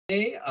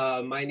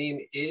My name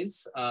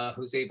is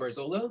Jose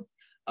Barzola.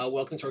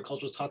 Welcome to our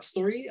Cultural Talk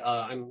Story.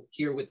 I'm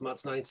here with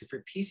Mānoa Institute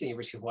for Peace at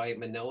University of Hawai'i,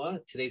 Manoa.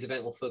 Today's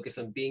event will focus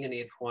on being a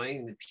Native Hawaiian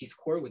in the Peace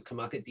Corps with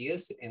Kamaka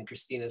Dias and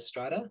Kristina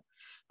Estrada.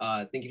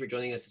 Thank you for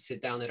joining us to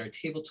sit down at our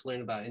table to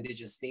learn about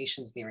indigenous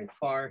nations near and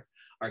far.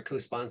 Our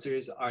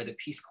co-sponsors are the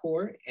Peace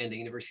Corps and the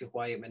University of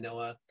Hawai'i,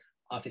 Manoa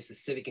Office of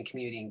Civic and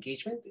Community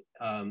Engagement,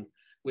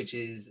 which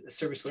is a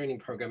service learning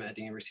program at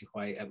the University of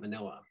Hawai'i at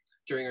Manoa.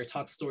 During our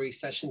talk story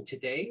session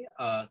today,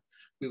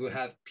 we will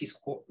have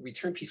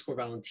returned Peace Corps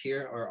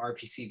volunteer, or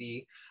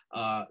RPCV,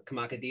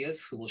 Kamaka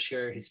Dias, who will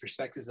share his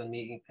perspectives on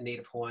being a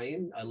Native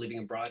Hawaiian, living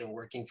abroad and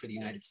working for the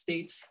United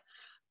States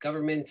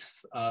government.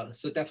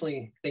 So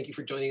definitely thank you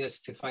for joining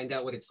us to find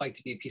out what it's like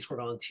to be a Peace Corps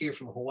volunteer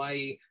from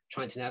Hawaii,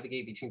 trying to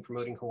navigate between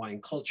promoting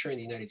Hawaiian culture and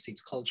the United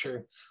States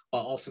culture,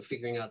 while also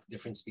figuring out the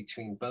difference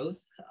between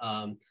both.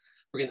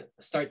 We're going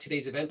to start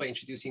today's event by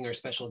introducing our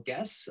special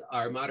guests.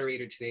 Our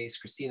moderator today is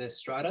Kristina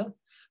Estrada,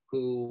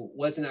 who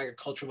was an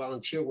agricultural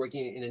volunteer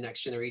working in the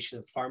next generation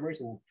of farmers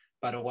in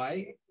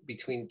Hawaii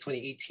between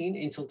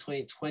 2018 until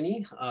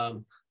 2020.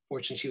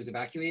 Fortunately, she was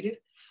evacuated,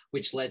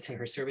 which led to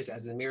her service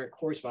as an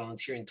AmeriCorps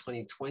volunteer in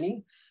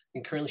 2020.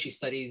 And currently she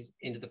studies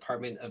in the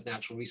Department of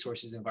Natural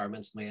Resources and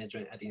Environmental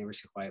Management at the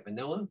University of Hawai'i,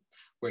 Manoa,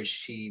 where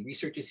she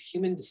researches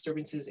human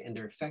disturbances and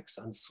their effects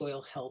on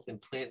soil health and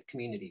plant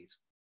communities.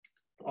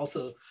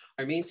 Also,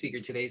 our main speaker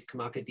today is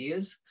Kamaka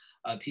Dias,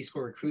 a Peace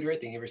Corps recruiter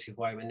at the University of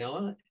Hawai'i,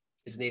 Manoa,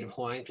 is a Native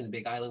Hawaiian from the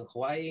Big Island of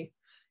Hawai'i.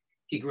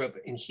 He grew up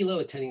in Hilo,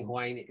 attending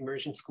Hawaiian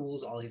immersion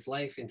schools all his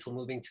life until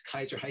moving to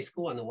Kaiser High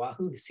School on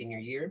Oahu his senior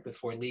year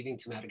before leaving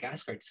to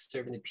Madagascar to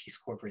serve in the Peace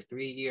Corps for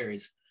 3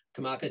 years.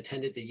 Kamaka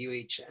attended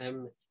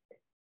UHM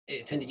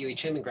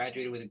and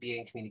graduated with a BA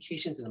in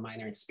Communications and a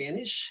minor in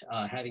Spanish,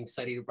 having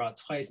studied abroad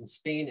twice in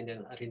Spain and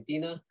then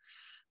Argentina.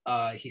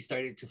 He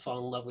started to fall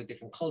in love with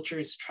different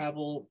cultures,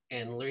 travel,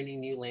 and learning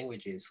new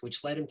languages,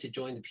 which led him to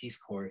join the Peace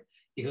Corps.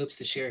 He hopes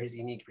to share his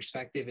unique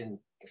perspective and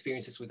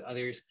experiences with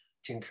others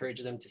to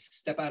encourage them to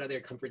step out of their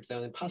comfort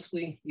zone and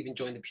possibly even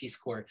join the Peace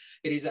Corps.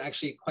 It is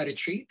actually quite a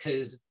treat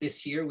because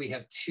this year we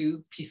have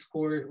 2 Peace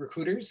Corps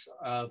recruiters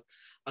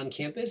on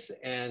campus,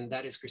 and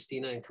that is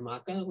Kristina and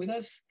Kamaka with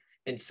us.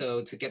 And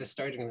so to get us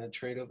started, I'm going to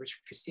turn it over to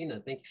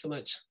Kristina. Thank you so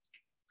much.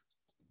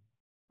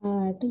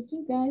 Thank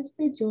you guys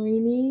for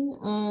joining.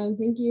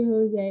 Thank you,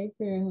 Jose,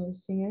 for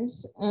hosting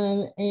us.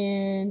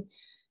 And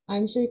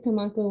I'm sure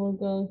Kamaka will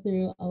go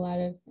through a lot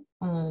of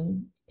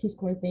Peace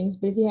Corps things,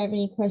 but if you have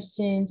any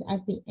questions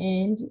at the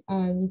end,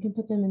 you can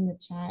put them in the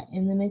chat.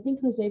 And then I think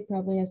Jose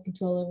probably has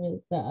control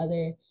over the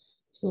other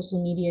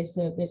social media,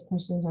 so if there's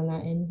questions on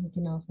that end, he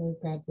can also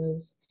grab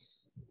those.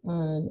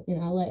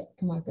 And I'll let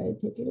Kamaka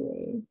take it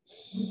away.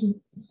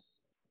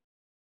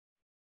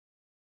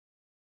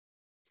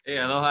 Hey,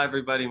 aloha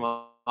everybody.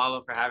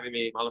 Mahalo for having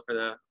me. Mahalo for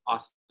the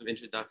awesome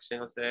introduction,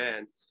 Jose,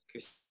 and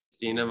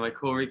Kristina, my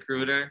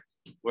co-recruiter.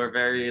 We're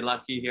very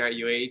lucky here at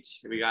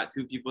UH. We got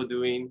 2 people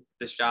doing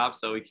this job,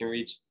 so we can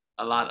reach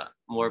a lot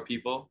more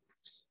people.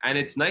 And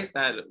it's nice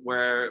that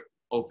we're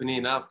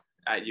opening up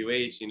at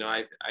UH. You know,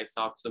 I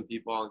saw some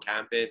people on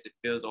campus. It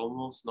feels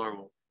almost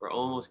normal. We're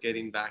almost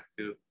getting back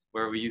to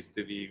where we used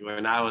to be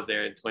when I was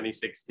there in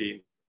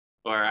 2016.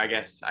 Or I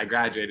guess I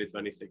graduated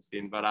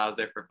 2016, but I was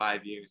there for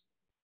 5 years.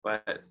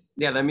 But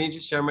yeah, let me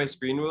just share my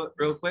screen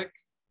real quick,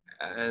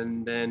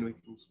 and then we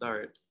can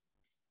start.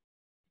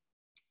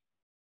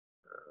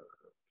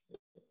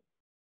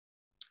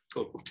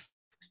 Cool.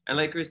 And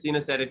like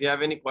Kristina said, if you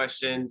have any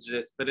questions,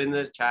 just put it in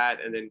the chat,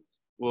 and then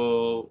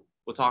we'll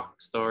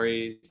talk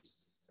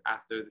stories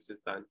after this is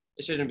done.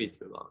 It shouldn't be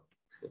too long.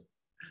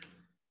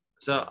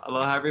 So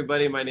aloha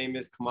everybody, my name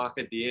is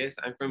Kamaka Dias.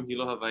 I'm from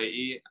Hilo,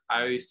 Hawaii.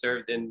 I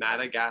served in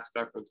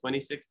Madagascar from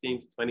 2016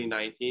 to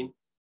 2019.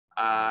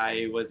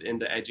 I was in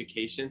the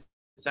education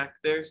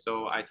sector,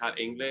 so I taught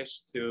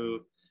English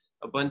to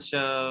a bunch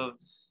of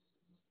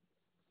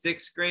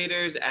 6th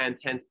graders and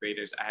 10th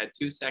graders. I had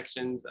 2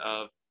 sections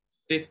of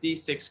 50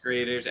 6th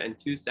graders and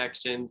 2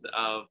 sections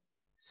of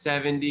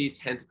 70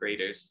 10th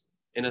graders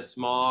in a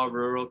small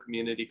rural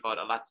community called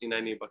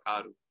Alatsinaini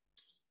Bakaru.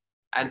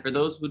 And for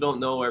those who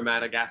don't know where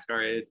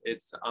Madagascar is,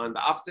 it's on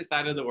the opposite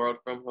side of the world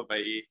from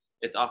Hawaii.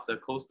 It's off the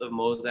coast of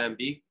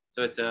Mozambique.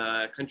 So it's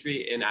a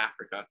country in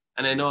Africa.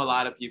 And I know a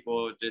lot of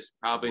people just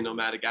probably know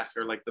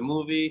Madagascar like the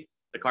movie,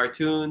 the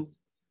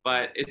cartoons,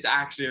 but it's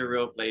actually a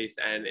real place,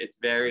 and it's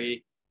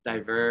very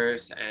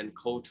diverse and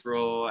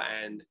cultural.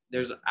 And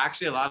there's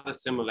actually a lot of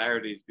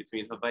similarities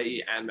between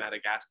Hawaii and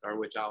Madagascar,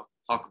 which I'll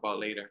talk about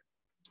later.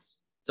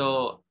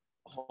 So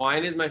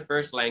Hawaiian is my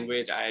first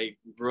language. I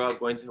grew up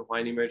going to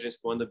Hawaiian immersion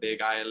school on the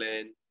Big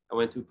Island. I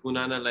went to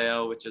Punana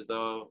Leo, which is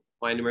the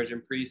Hawaiian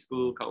immersion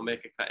preschool,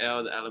 Kaumeka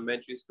Ka'el, the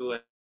elementary school,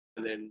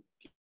 and then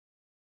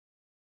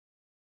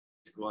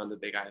school on the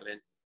Big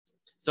Island.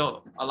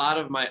 So a lot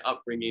of my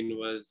upbringing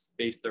was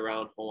based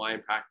around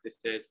Hawaiian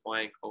practices,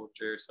 Hawaiian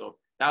culture. So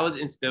that was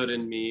instilled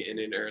in me in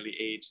an early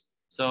age.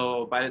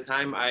 So by the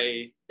time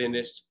I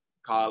finished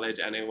college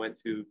and I went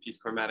to Peace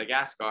Corps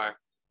Madagascar,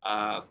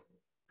 a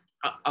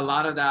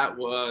lot of that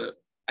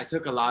I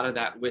took a lot of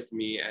that with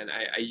me, and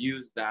I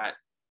used that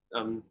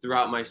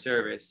throughout my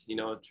service, you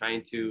know,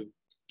 trying to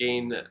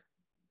gain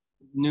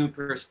new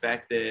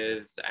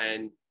perspectives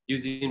and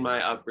using my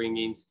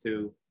upbringings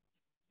to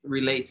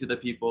relate to the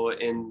people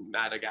in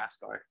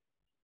Madagascar.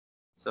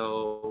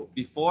 So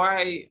before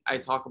I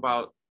talk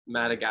about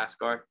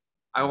Madagascar,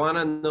 I want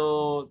to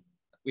know,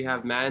 we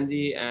have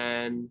Mandy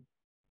and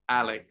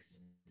Alex.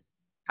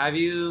 Have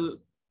you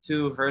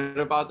two heard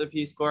about the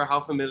Peace Corps?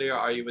 How familiar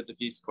are you with the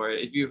Peace Corps?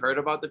 If you heard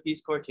about the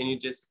Peace Corps, can you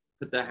just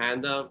put the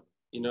hand up?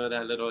 You know,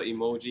 that little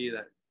emoji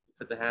that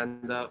put the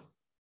hand up?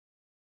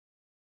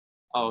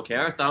 Oh, okay,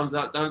 or thumbs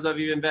up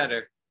even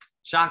better.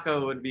 Shaka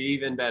would be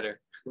even better.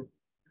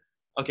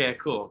 Okay,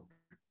 cool.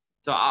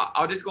 So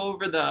I'll just go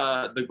over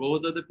the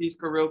goals of the Peace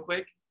Corps real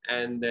quick,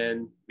 and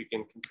then we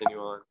can continue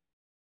on.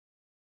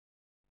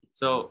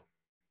 So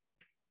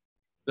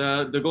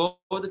the goal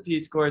of the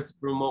Peace Corps is to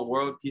promote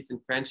world peace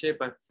and friendship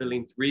by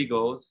fulfilling 3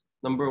 goals.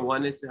 Number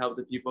 1 is to help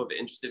the people of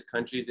interested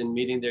countries in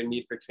meeting their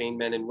need for trained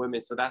men and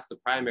women. So that's the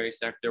primary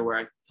sector where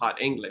I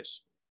taught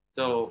English.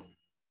 So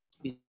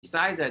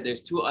besides that,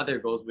 there's 2 other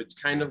goals which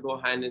kind of go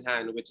hand in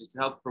hand, which is to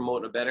help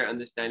promote a better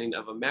understanding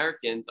of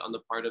Americans on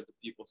the part of the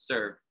people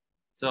served.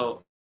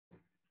 So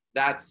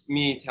that's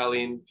me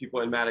telling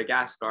people in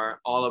Madagascar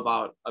all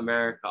about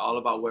America, all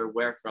about where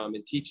we're from,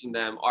 and teaching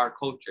them our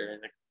culture.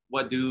 Like,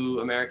 what do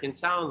Americans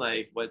sound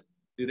like? What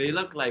do they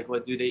look like?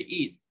 What do they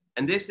eat?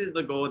 And this is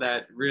the goal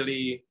that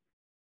really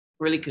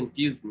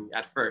confused me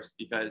at first,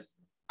 because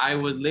I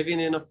was living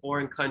in a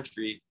foreign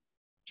country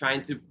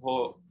trying to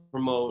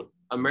promote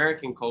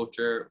American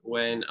culture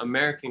when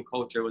American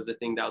culture was the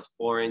thing that was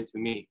foreign to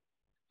me.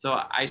 So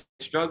I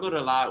struggled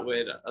a lot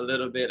with a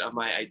little bit of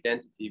my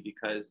identity,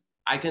 because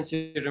I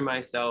consider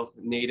myself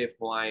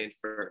Native-Hawaiian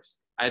first.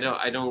 I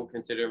don't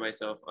consider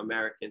myself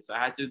American. So I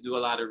had to do a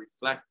lot of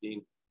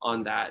reflecting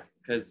on that,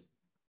 because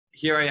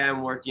here I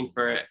am working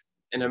for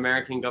an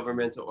American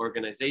governmental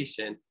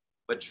organization,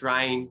 but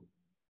trying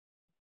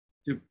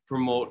to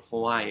promote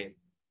Hawaiian,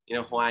 you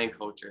know, Hawaiian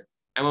culture.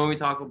 And when we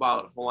talk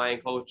about Hawaiian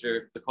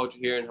culture, the culture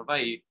here in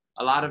Hawaii,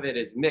 a lot of it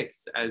is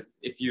mixed. As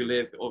if you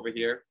live over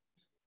here,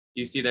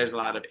 you see there's a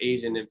lot of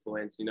Asian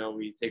influence. You know,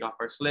 we take off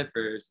our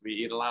slippers, we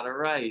eat a lot of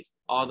rice,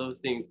 all those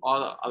things,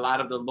 a lot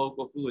of the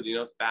local food, you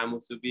know, spam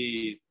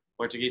musubis,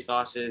 Portuguese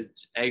sausage,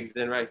 eggs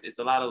and rice. It's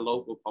a lot of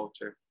local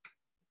culture.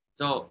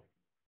 So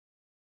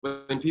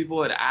when people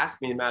would ask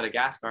me in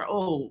Madagascar,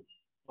 oh,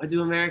 what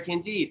do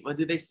Americans eat? What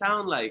do they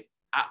sound like?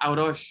 I would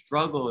always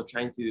struggle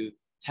trying to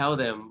tell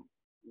them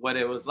what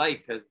it was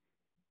like, because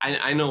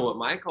I know what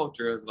my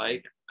culture is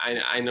like.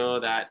 I know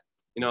that,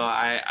 you know,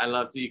 I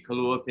love to eat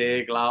kalua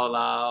pig, lau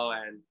lau,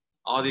 and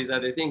all these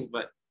other things.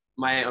 But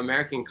my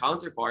American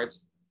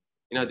counterparts,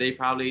 you know, they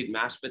probably eat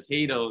mashed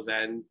potatoes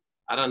and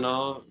I don't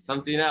know,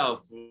 something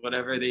else,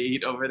 whatever they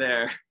eat over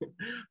there.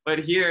 But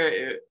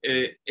here,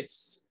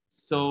 it's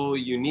so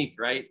unique,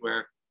 right?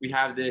 Where we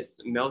have this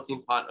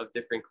melting pot of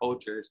different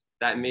cultures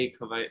that makes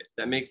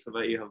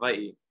Hawaii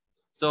Hawaii.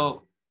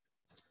 So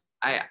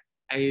I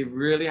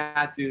really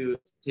had to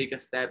take a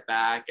step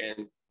back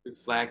and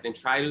reflect and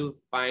try to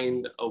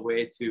find a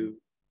way to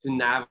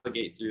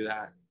navigate through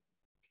that.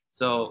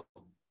 So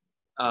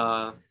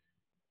let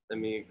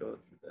me go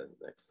to the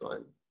next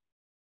one.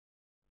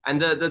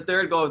 And the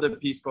third goal of the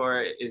Peace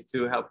Corps is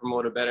to help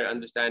promote a better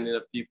understanding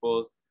of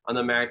peoples on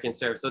the American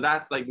serve. So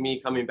that's like me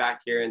coming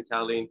back here and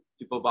telling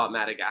people about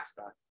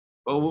Madagascar.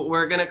 But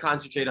we're gonna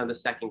concentrate on the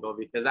second goal,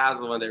 because that was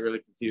the one that really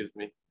confused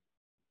me.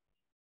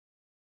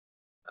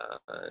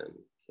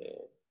 Okay,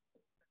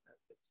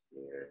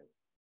 here.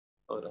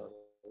 Hold on,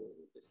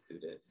 let's do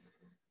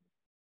this.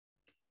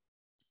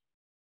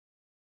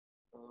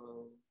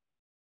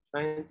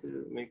 Trying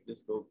to make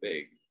this go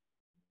big.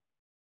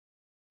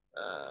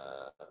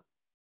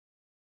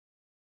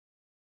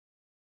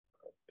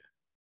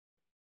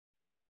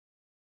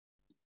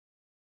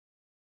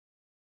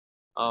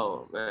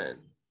 Oh man.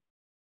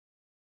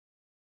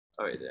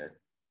 Oh, right there.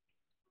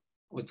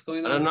 What's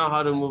going on? I don't know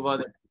how to move all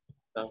this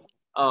stuff.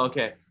 Oh,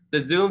 okay. The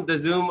Zoom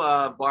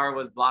bar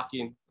was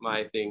blocking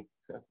my thing.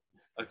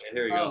 Okay,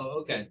 here we go. Oh,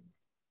 okay.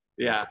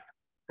 Yeah.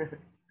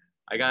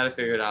 I gotta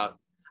figure it out.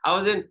 I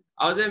was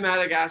in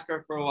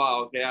Madagascar for a while.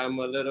 Okay, I'm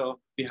a little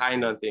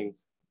behind on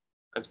things.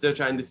 I'm still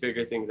trying to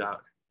figure things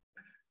out.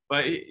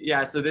 But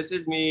yeah, so this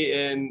is me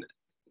in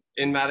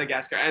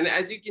Madagascar, and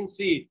as you can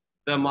see,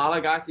 the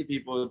Malagasy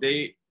people,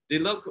 they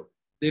don't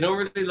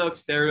really look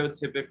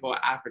stereotypical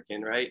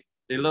African, right?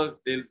 They look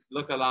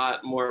a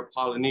lot more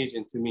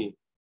Polynesian to me.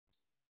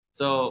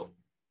 So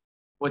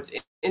what's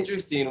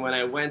interesting when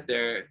I went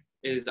there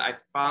is I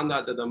found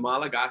out that the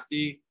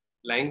Malagasy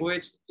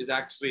language is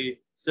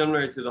actually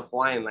similar to the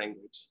Hawaiian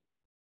language.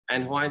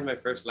 And Hawaiian is my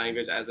first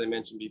language, as I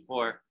mentioned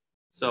before.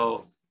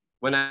 So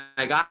when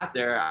I got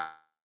there,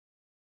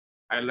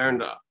 I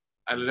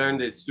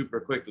learned it super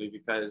quickly,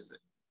 because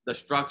the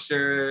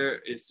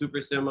structure is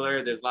super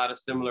similar. There's a lot of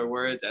similar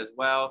words as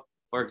well.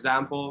 For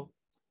example,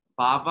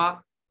 bava,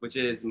 which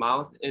is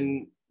mouth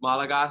in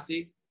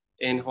Malagasy.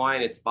 In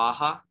Hawaiian, it's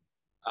baha.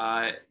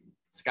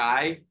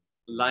 Sky,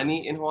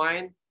 lani in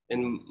Hawaiian.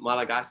 In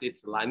Malagasy,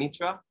 it's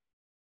lanitra.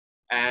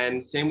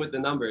 And same with the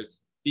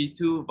numbers.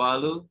 Pitu,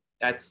 valu,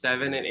 that's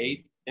 7 and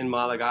 8 in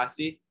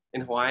Malagasy.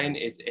 In Hawaiian,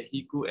 it's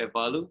ehiku,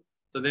 evalu.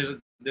 So there's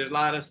a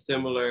lot of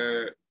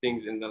similar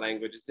things in the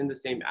language. It's in the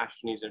same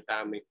Austronesian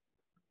family.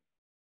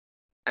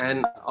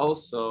 And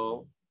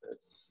also,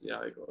 let's see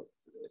how I go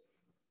to this.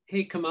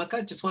 Hey,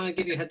 Kamaka, just want to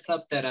give you a heads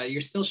up that you're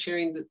still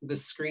sharing the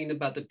screen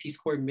about the Peace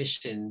Corps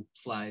mission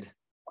slide.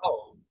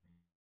 Oh,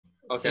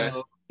 okay.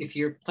 So if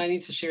you're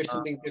planning to share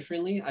something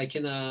differently, I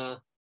can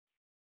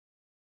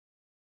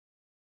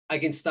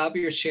stop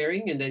your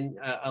sharing and then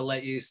I'll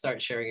let you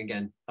start sharing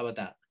again. How about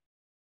that?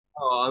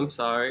 Oh, I'm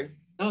sorry.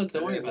 No,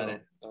 don't worry about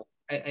it.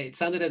 It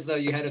sounded as though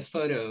you had a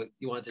photo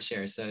you wanted to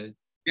share. So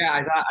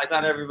yeah, I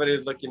thought everybody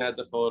was looking at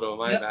the photo.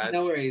 My bad.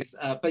 No worries.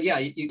 But yeah,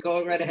 you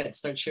go right ahead.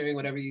 Start sharing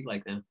whatever you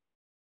like now.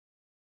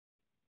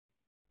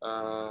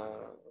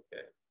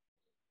 Okay.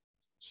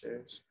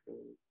 Share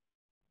screen.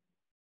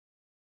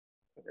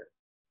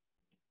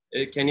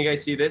 Okay. Can you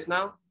guys see this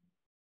now?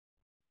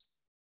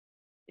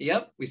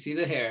 Yep, we see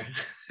the hair.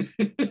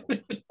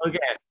 Okay.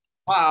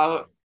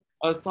 Wow.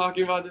 I was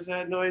talking about this. I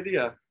had no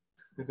idea.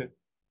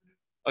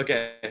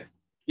 Okay.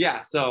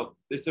 Yeah. So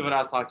this is what I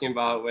was talking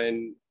about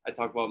when I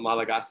talk about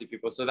Malagasy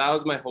people. So that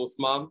was my host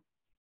mom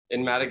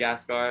in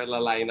Madagascar,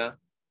 Lalaina.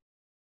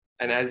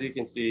 And as you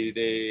can see,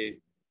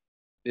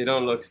 they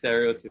don't look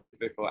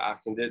stereotypical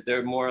African.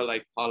 They're more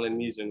like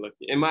Polynesian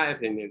looking, in my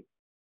opinion.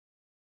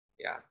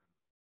 Yeah.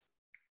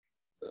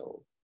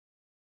 So,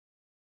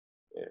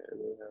 yeah, and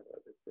we have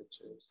other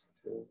pictures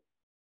too.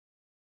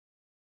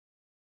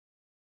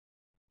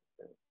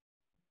 Okay.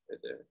 Right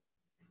there.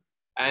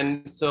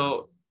 And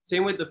so,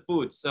 same with the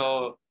food.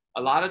 So,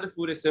 a lot of the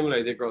food is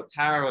similar. They grow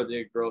taro,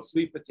 they grow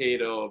sweet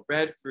potato,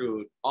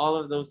 breadfruit, all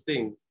of those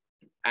things.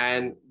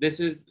 And this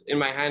is, in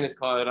my hand, is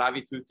called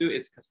ravi tutu.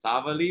 It's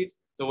cassava leaves.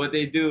 So what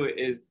they do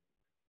is,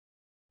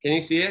 can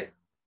you see it?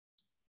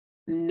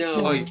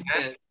 No, Oh, you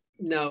can't?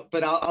 No,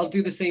 but I'll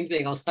do the same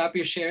thing. I'll stop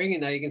your sharing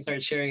and now you can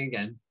start sharing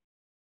again.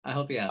 I'll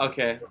help you out.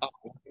 Okay. Oh,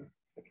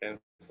 okay,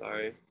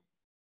 sorry.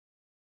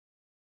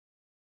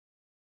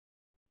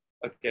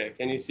 Okay,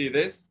 can you see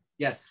this?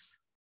 Yes.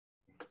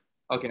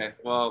 Okay,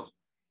 well,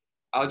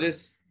 I'll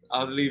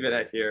leave it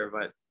at here,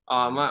 but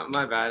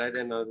my bad. I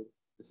didn't know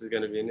this is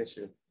gonna be an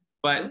issue.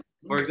 But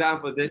for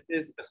example, this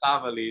is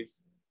cassava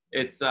leaves.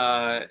 It's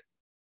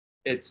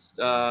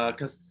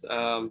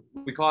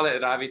we call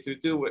it ravi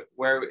tutu,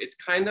 where it's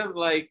kind of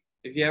like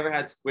if you ever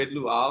had squid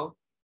luau,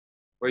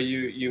 where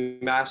you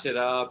mash it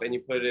up and you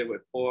put it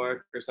with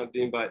pork or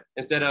something, but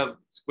instead of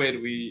squid,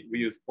 we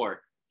use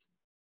pork.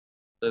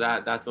 So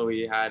that's what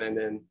we had, and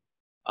then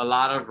a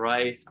lot of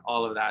rice,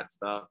 all of that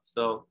stuff.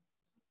 So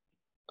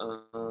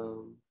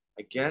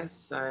I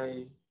guess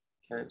I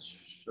can't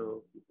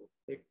show people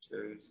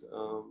pictures.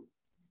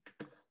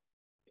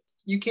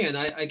 You can.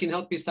 I can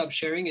help you stop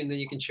sharing and then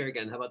you can share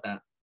again. How about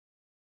that?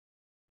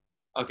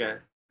 Okay.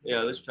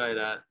 Yeah, let's try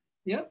that.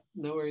 Yep,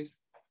 no worries.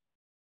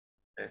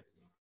 Okay.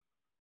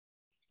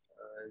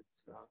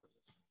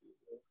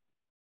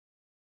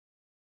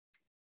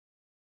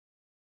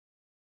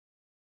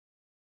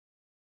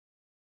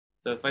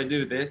 So if I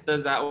do this,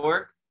 does that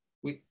work?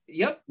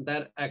 Yep,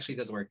 that actually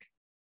does work.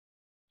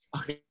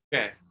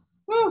 Okay.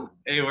 Woo!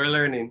 Hey, we're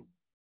learning.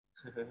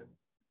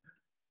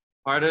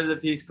 Part of the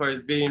Peace Corps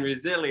is being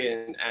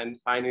resilient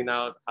and finding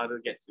out how to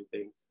get through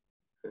things.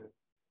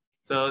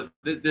 So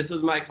this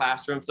was my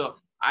classroom. So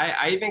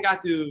I even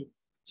got to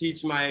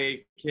teach my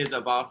kids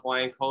about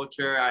Hawaiian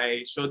culture.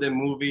 I showed them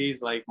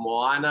movies like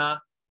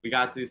Moana. We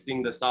got to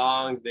sing the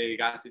songs. They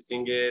got to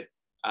sing it.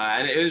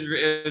 And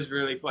it was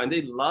really cool. And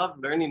they love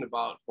learning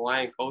about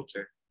Hawaiian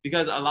culture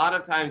because a lot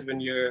of times when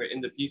you're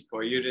in the Peace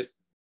Corps, you're just,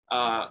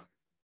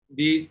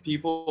 these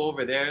people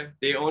over there,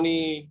 they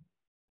only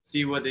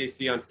see what they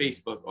see on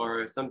Facebook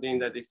or something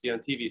that they see on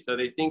TV. So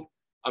they think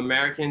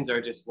Americans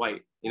are just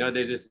white. You know,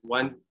 they're just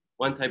one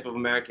type of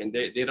American.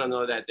 They don't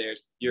know that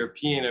there's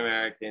European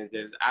Americans,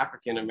 there's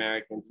African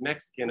Americans,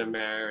 Mexican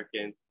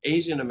Americans,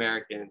 Asian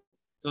Americans.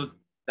 So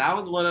that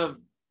was one of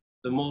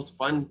the most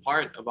fun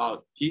part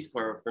about Peace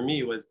Corps for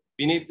me, was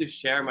being able to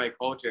share my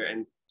culture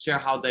and share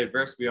how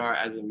diverse we are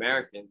as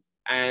Americans.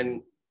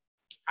 And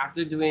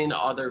after doing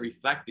all the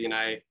reflecting,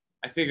 I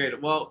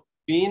figured, well,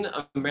 being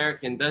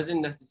American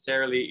doesn't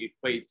necessarily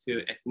equate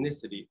to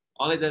ethnicity.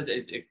 All it does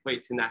is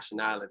equate to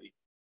nationality.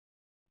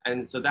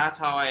 And so that's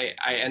how I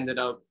ended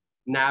up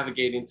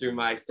navigating through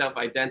my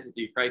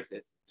self-identity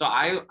crisis. So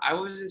I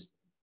was just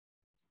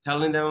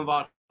telling them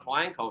about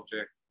Hawaiian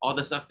culture, all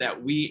the stuff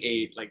that we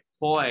ate, like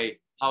poi,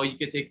 how you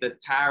could take the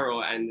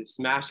taro and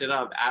smash it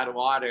up, add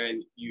water,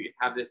 and you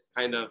have this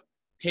kind of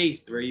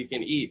paste where you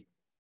can eat.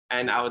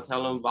 And I would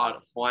tell them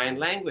about Hawaiian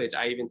language.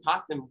 I even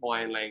taught them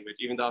Hawaiian language,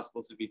 even though I was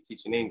supposed to be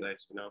teaching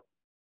English, you know.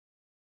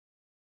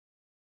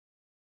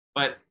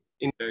 But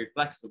it's very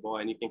flexible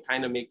and you can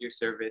kind of make your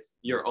service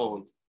your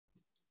own.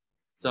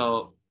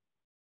 So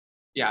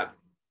yeah,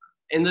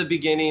 in the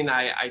beginning,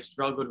 I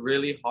struggled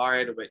really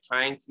hard with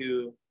trying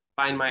to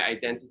find my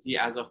identity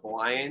as a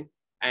Hawaiian.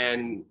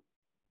 And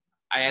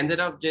I ended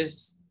up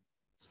just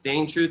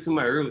staying true to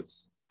my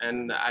roots.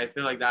 And I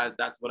feel like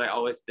that's what I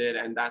always did.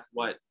 And that's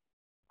what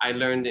I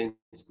learned in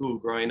school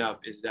growing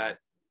up, is that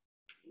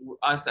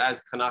us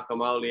as Kanaka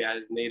Maoli,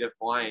 as Native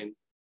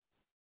Hawaiians,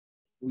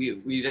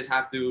 we just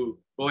have to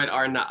go at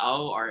our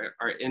na'au,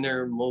 our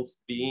innermost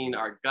being,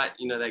 our gut,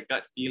 you know, that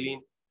gut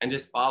feeling, and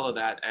just follow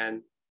that.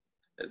 And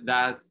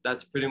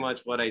that's pretty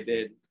much what I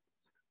did.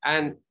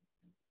 And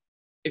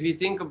if you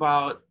think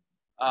about,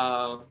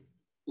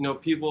 you know,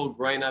 people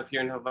growing up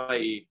here in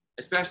Hawaii,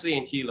 especially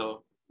in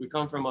Hilo, we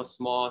come from a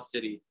small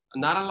city.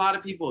 Not a lot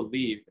of people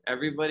leave.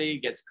 Everybody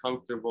gets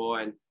comfortable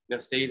and, you know,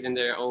 stays in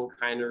their own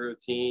kind of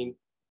routine.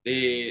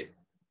 They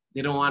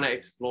don't want to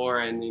explore,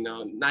 and, you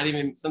know, not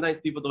even, sometimes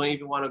people don't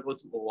even want to go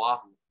to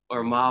Oahu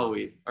or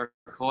Maui or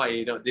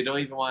Hawaii. They don't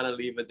even want to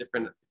leave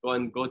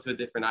go to a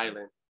different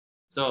island.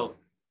 So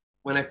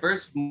when I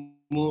first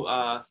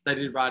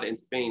studied abroad in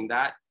Spain,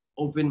 that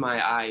opened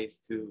my eyes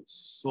to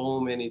so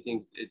many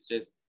things. It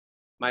just,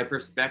 my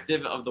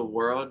perspective of the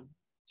world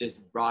just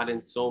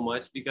broadened so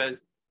much, because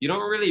you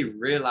don't really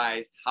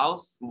realize how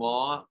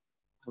small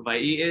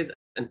Hawaii is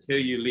until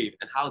you leave,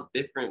 and how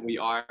different we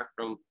are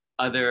from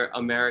other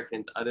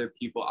Americans, other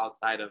people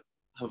outside of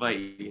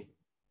Hawaii.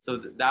 So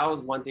that was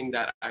one thing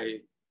that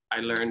I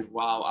learned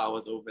while I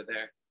was over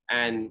there,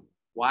 and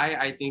why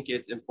I think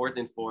it's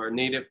important for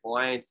Native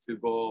Hawaiians to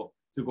go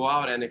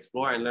out and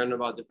explore and learn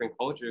about different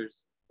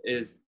cultures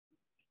is,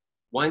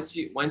 once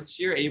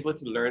you're able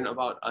to learn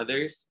about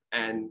others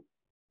and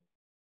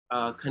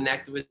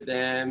connect with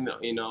them,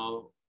 you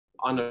know,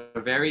 on a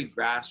very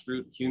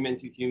grassroots, human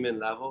to human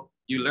level,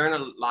 you learn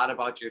a lot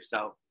about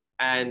yourself.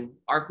 And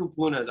our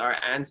kupunas, our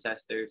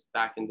ancestors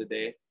back in the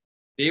day,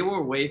 they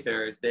were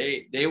wayfarers.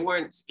 They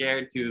weren't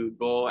scared to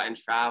go and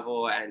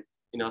travel and,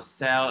 you know,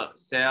 sail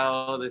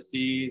the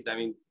seas. I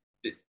mean,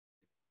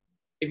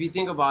 if you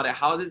think about it,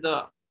 how did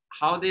the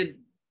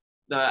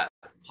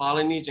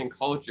Polynesian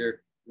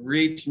culture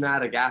reach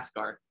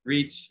Madagascar,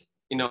 reach,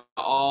 you know,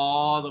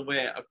 all the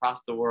way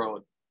across the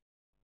world?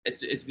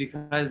 It's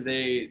because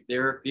they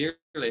were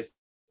fearless.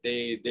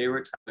 They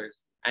were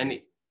travelers.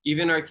 And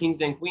even our kings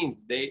and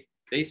queens, they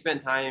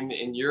spent time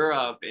in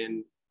Europe,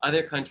 in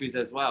other countries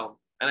as well.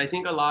 And I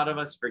think a lot of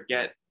us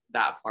forget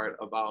that part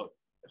about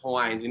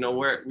Hawaiians. You know,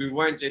 we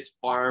weren't just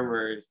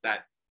farmers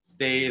that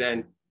stayed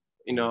and,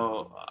 you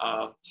know,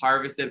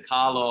 harvested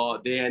kalo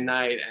day and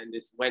night and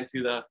just went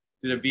to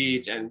the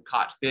beach and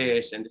caught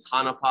fish and just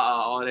hanapa'a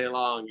all day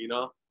long. You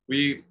know,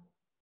 we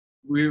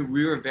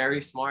were very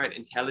smart,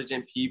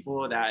 intelligent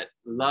people that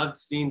loved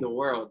seeing the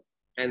world.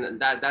 And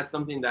that's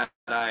something that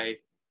I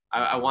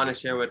want to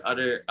share with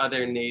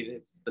other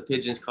natives, the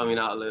pigeons coming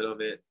out a little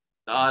bit,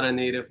 the other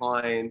Native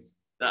Hawaiians,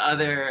 the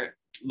other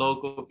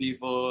local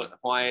people,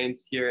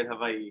 Hawaiians here in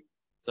Hawaii.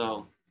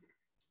 So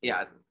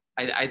yeah,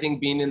 I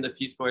think being in the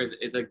Peace Corps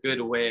is a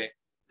good way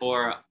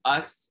for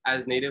us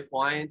as Native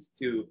Hawaiians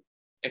to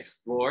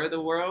explore the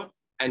world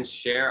and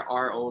share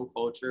our own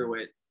culture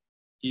with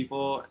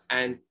people,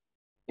 and,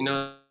 you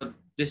know,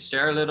 just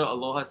share a little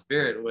aloha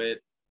spirit with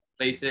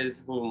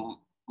places who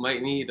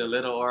might need a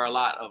little or a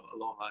lot of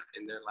aloha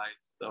in their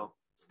lives. So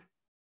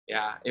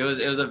yeah, it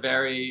was a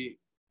very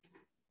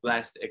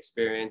blessed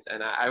experience,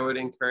 and I would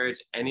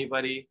encourage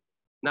anybody,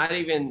 not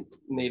even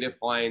Native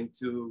Hawaiian,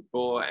 to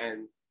go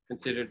and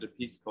consider the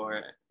Peace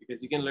Corps,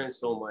 because you can learn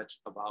so much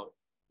about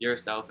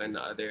yourself and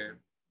other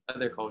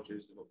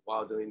cultures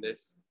while doing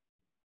this.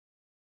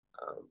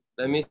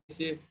 Let me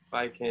see if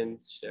I can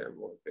share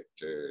more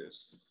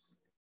pictures.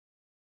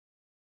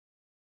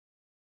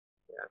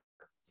 Yeah,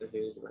 so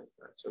here's my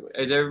classroom.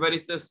 Is everybody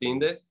still seeing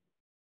this?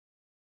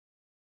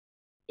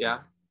 Yeah?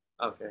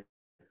 Okay,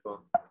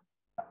 cool.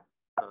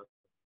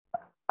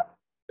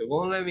 It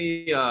won't let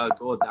me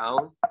go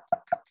down,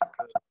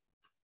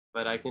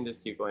 but I can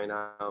just keep going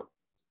out.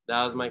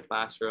 That was my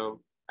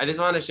classroom. I just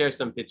want to share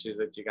some pictures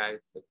with you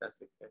guys, if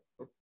that's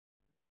okay.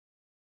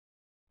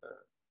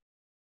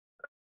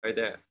 Right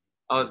there.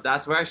 Oh,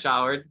 that's where I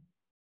showered.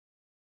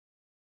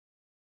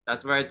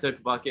 That's where I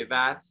took bucket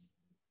baths.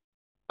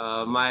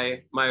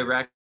 My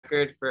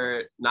record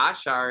for not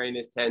showering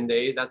is 10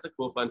 days. That's a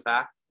cool fun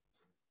fact.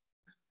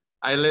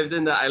 I lived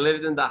in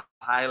the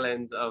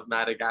highlands of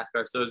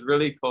Madagascar, so it's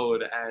really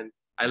cold, and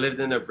I lived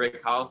in a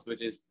brick house,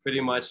 which is pretty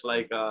much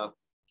like a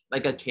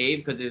cave,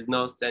 because there's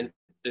no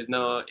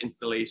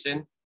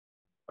insulation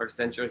or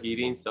central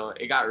heating, so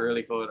it got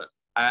really cold.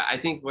 I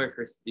think where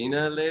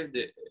Kristina lived,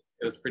 it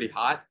was pretty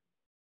hot.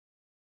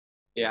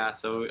 Yeah,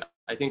 so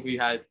I think we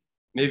had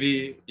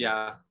maybe,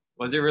 yeah.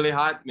 Was it really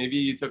hot? Maybe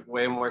you took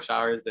way more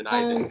showers than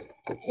I did.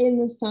 In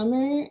the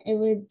summer, it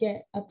would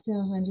get up to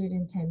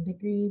 110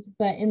 degrees,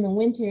 but in the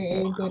winter,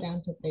 it would go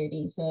down to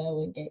 30, so it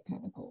would get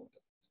kind of cold.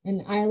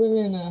 And I live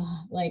in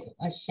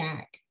a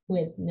shack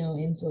with no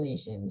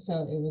insulation,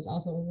 so it was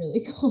also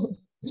really cold.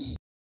 Yeah,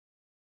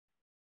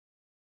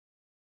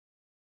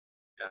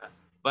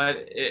 but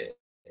it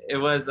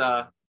was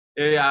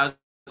it was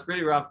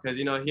pretty rough, because,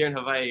 you know, here in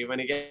Hawaii,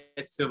 when it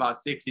gets to about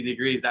 60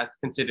 degrees, that's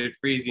considered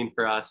freezing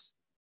for us.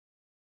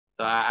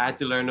 So I had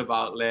to learn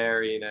about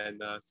layering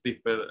and sleep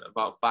with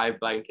about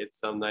 5 blankets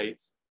some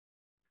nights.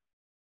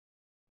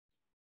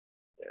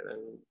 And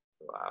then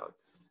go out.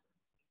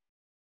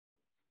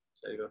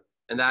 There you go.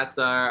 And that's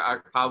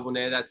our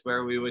kabune. That's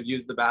where we would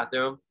use the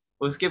bathroom.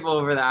 We'll skip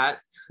over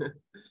that.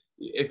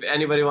 If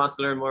anybody wants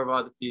to learn more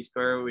about the Peace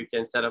Corps, we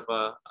can set up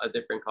a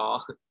different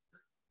call.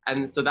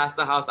 And so that's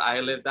the house I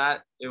lived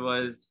at. It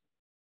was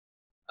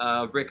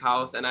a brick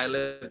house, and I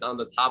lived on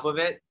the top of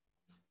it.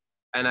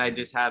 And I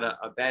just had a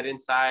bed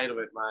inside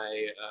with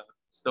my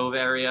stove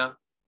area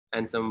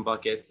and some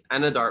buckets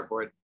and a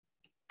dartboard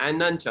and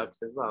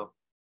nunchucks as well.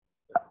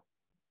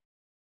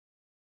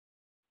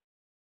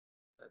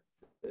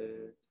 That's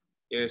it.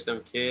 Here's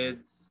some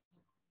kids.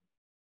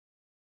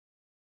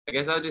 I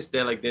guess I'll just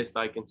stay like this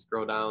so I can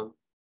scroll down.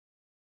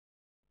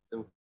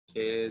 Some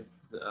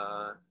kids,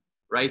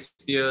 rice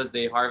fields,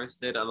 they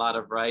harvested a lot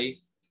of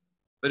rice.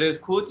 But it was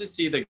cool to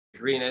see the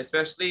green,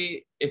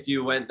 especially if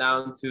you went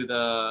down to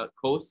the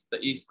coast, the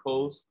East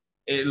Coast.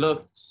 It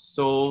looked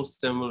so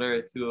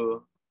similar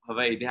to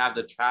Hawaii. They have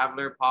the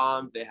traveler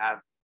palms, they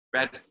have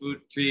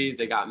breadfruit trees,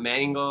 they got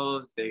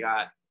mangoes, they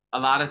got a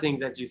lot of things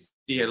that you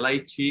see, a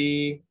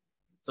lychee.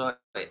 So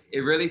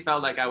it really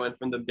felt like I went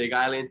from the Big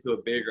Island to a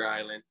bigger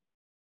island.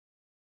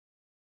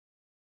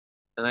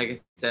 And like I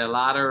said, a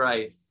lot of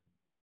rice.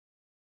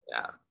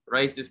 Yeah,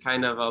 rice is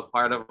kind of a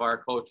part of our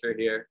culture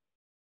here.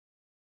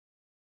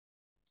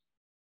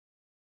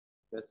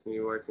 That's me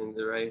working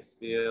the rice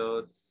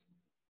fields.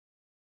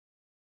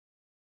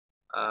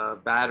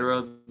 Bad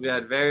roads. We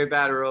had very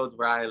bad roads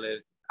where I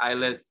lived. I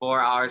lived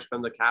 4 hours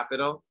from the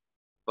capital,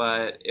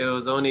 but it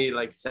was only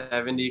like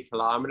 70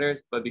 kilometers.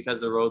 But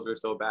because the roads were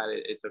so bad,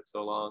 it took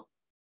so long.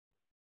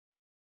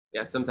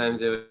 Yeah,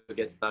 sometimes it would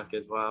get stuck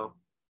as well.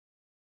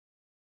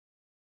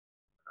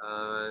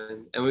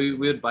 And we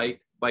would bike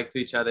to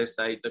each other's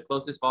site. The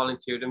closest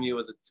volunteer to me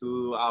was a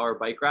 2-hour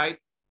bike ride.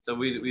 So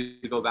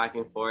we'd go back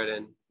and forth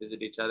and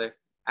visit each other.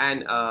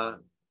 And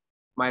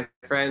my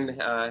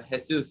friend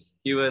Jesus,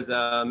 he was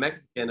a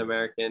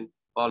Mexican-American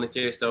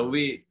volunteer. So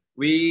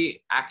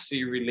we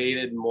actually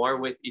related more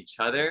with each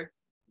other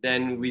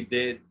than we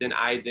did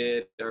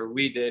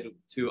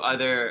to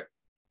other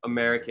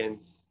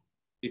Americans.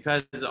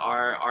 Because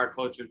our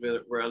cultures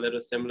were a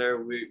little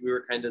similar, we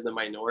were kind of the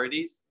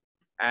minorities.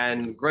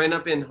 And growing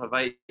up in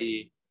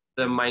Hawaii,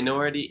 the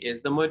minority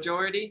is the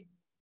majority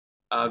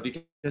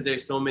because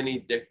there's so many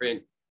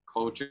different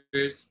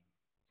cultures.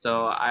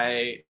 So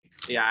I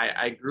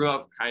grew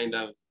up kind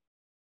of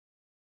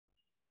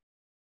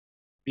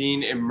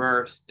being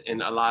immersed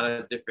in a lot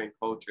of different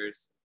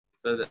cultures.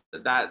 So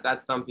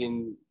that's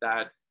something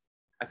that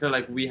I feel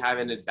like we have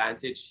an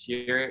advantage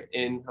here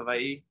in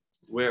Hawaii.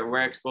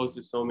 We're exposed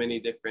to so many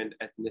different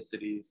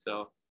ethnicities.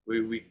 So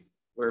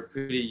we're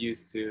pretty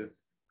used to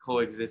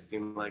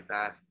coexisting like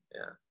that.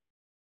 Yeah.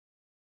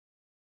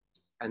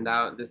 And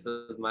now this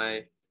was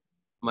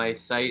my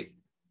site,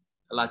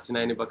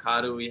 Latinaini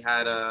Bakaru. We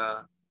had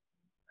a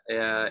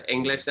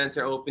English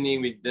Center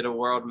opening. We did a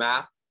world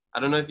map. I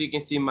don't know if you can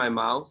see my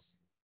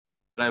mouse,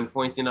 but I'm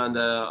pointing on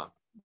the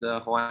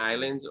Hawaiian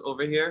Islands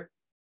over here.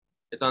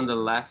 It's on the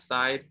left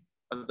side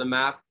of the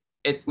map.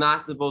 It's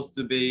not supposed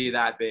to be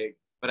that big,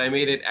 but I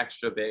made it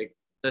extra big.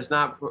 So it's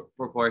not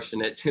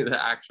proportionate to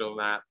the actual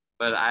map,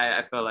 but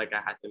I felt like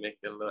I had to make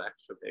it a little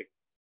extra big.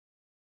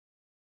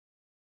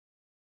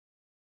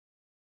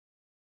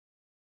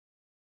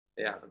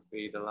 Yeah,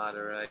 we eat a lot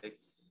of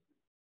rice.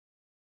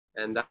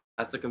 And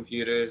that's the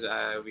computers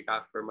we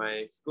got for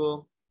my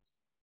school.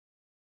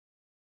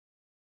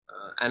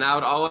 And I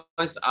would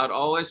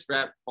always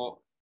rep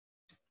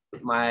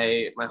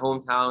my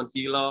hometown,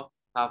 Hilo,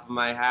 top of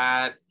my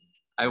hat.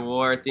 I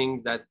wore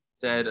things that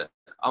said,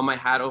 on my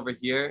hat over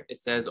here, it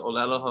says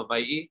Olelo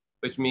Hawaii,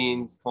 which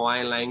means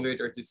Hawaiian language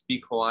or to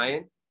speak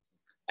Hawaiian.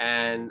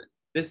 And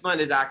this month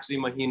is actually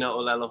Mahina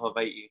Olelo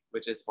Hawaii,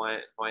 which is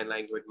Hawaiian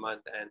language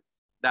month. And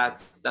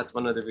that's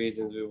one of the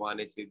reasons we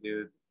wanted to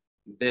do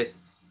this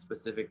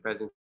specific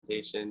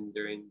presentation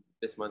during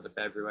this month of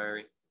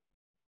February.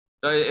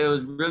 So it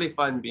was really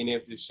fun being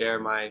able to share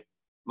my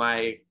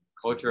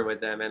culture with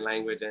them and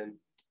language, and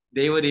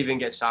they would even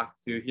get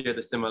shocked to hear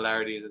the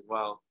similarities as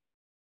well.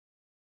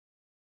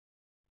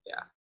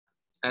 Yeah,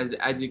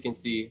 as you can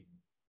see,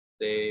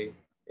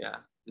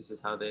 this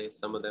is how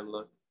some of them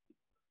look.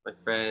 My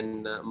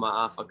friend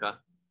Ma'afaka.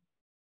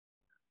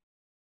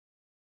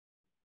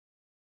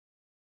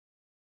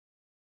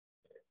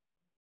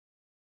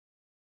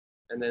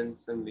 And then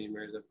some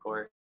lemurs, of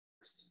course.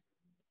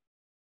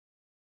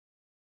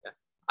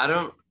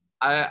 Yeah.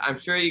 I'm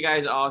sure you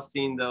guys all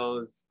seen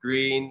those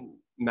green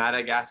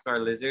Madagascar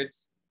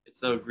lizards. It's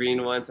the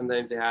green ones.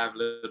 Sometimes they have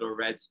little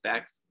red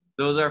specks.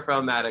 Those are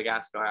from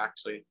Madagascar,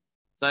 actually.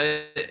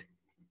 So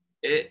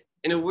it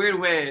in a weird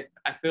way,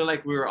 I feel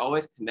like we were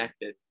always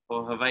connected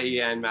for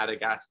Hawaii and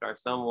Madagascar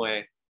some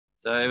way.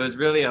 So it was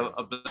really a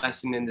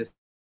blessing in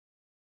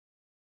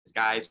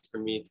disguise for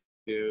me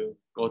to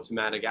go to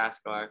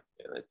Madagascar.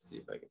 Yeah, let's see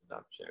if I can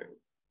stop sharing.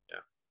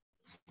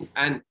 Yeah.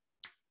 And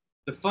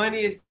the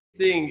funniest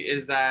thing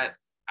is that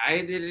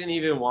I didn't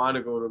even want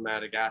to go to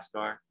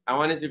Madagascar. I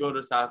wanted to go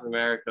to South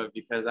America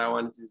because I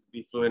wanted to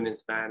be fluent in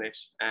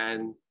Spanish.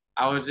 And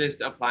I was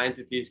just applying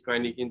to Peace Corps,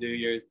 and you can do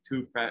your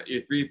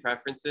three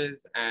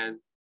preferences. And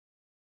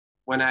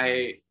when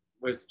I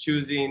was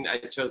choosing, I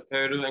chose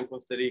Peru and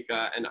Costa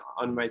Rica. And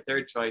on my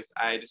third choice,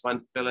 I just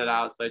wanted to fill it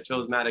out. So I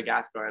chose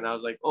Madagascar. And I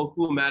was like, oh,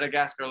 cool,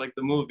 Madagascar, like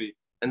the movie.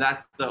 And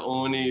that's the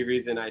only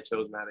reason I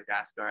chose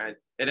Madagascar. And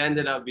it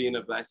ended up being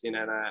a blessing.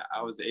 And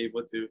I was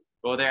able to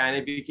go there, and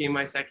it became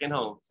my second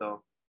home.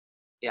 So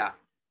yeah,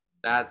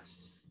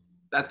 that's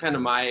kind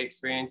of my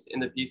experience in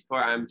the Peace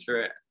Corps. I'm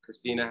sure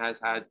Kristina has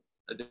had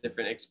a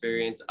different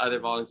experience. Other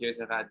volunteers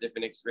have had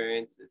different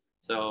experiences.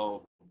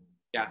 So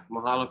yeah,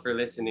 mahalo for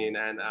listening.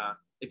 And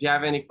if you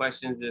have any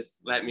questions,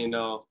 just let me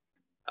know.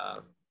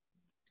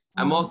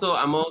 I'm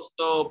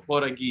also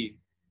Portuguese,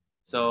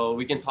 so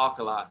we can talk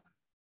a lot.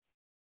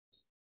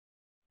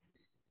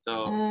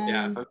 So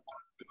yeah, if I'm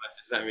talking too much,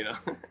 just let me know.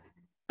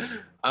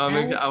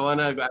 I want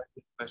to ask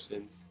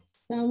questions.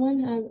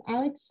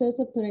 Alex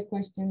Sosa put a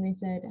question. They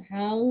said,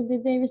 how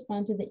did they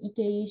respond to the Ike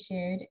you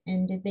shared,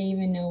 and did they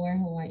even know where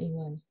Hawaii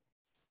was?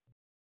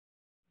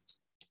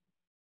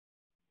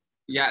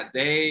 Yeah,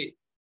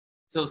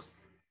 so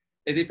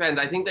it depends.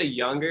 I think the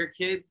younger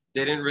kids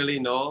didn't really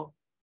know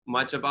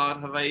much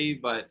about Hawaii,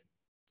 but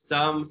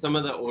some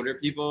of the older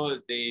people,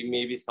 they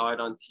maybe saw it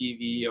on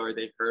TV or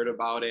they heard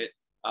about it.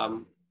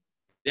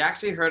 They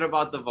actually heard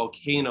about the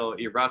volcano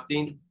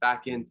erupting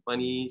back in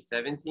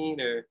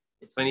 2017 or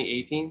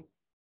 2018.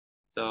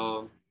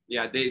 So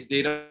yeah,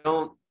 they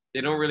don't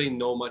really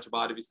know much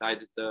about it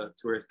besides it's a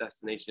tourist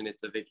destination,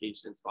 it's a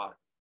vacation spot.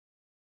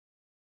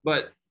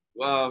 But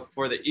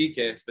for the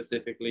Ike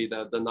specifically,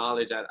 the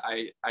knowledge that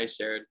I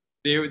shared,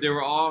 they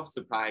were all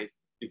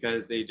surprised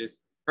because they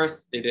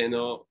didn't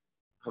know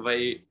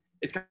Hawaii.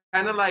 It's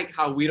kind of like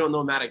how we don't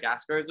know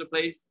Madagascar is a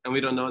place, and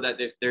we don't know that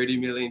there's 30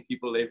 million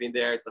people living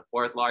there. It's the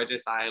fourth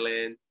largest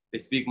island. They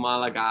speak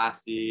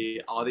Malagasy,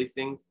 all these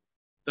things.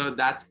 So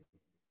that's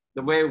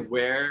the way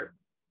where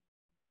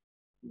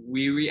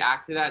we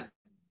react to that.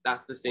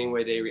 That's the same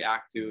way they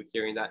react to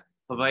hearing that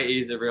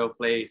Hawaii is a real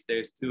place.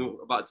 There's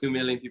about 2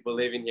 million people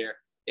living here.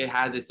 It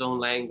has its own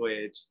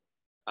language,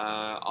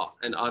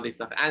 and all this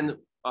stuff. And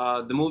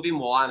the movie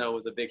Moana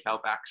was a big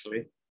help,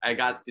 actually. I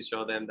got to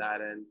show them that,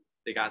 and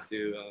they got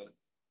to,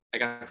 I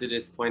got to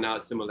just point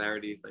out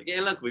similarities. Like,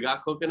 hey, look, we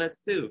got coconuts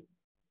too.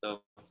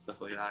 So stuff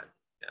like that.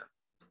 Yeah.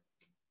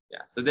 Yeah.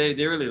 So they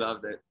really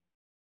loved it.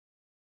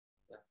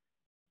 Yeah.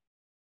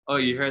 Oh,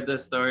 you heard the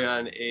story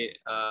on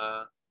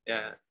NPR.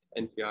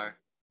 Yeah.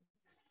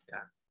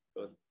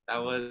 Cool.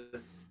 That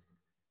was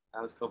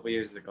a couple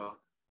years ago.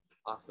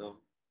 Awesome.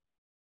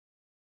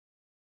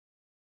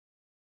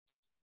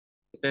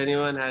 If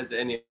anyone has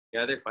any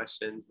other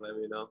questions, let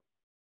me know.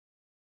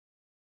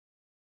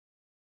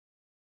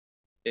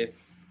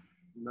 If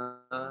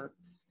not,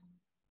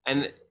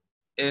 and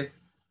if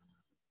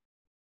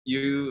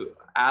you,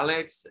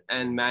 Alex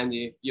and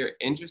Mandy, if you're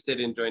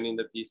interested in joining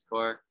the Peace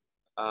Corps,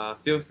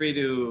 feel free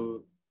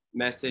to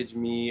message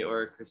me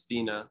or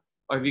Kristina.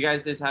 Or if you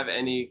guys just have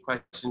any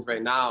questions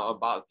right now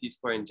about Peace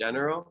Corps in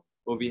general,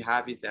 we'll be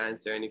happy to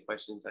answer any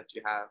questions that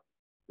you have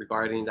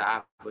regarding the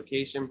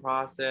application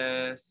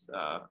process,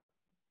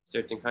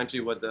 certain country,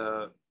 what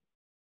the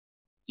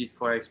Peace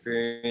Corps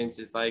experience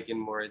is like in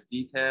more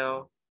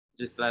detail.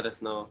 Just let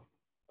us know.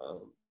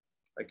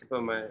 I can put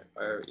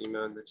our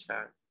email in the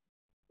chat.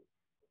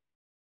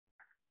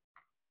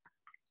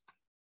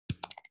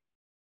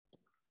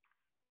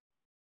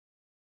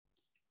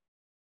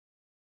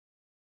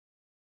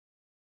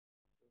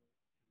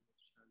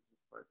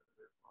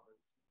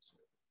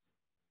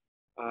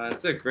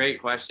 It's a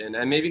great question,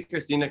 and maybe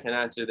Kristina can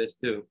answer this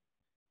too.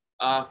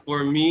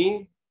 For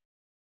me,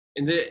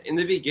 in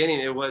the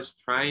beginning, it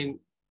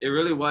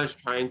really was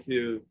trying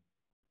to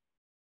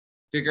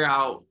figure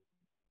out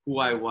who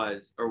I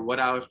was or what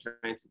I was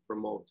trying to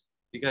promote,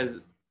 because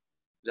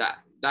that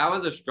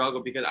was a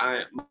struggle, because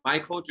my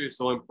culture is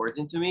so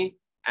important to me,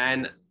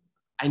 and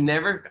I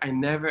never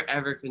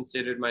ever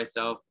considered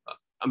myself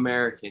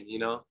American, you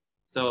know.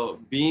 So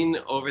being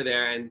over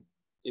there and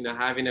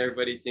having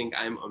everybody think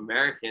I'm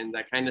American,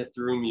 that kind of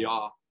threw me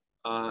off.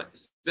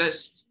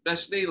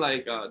 Especially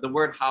like the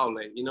word haole.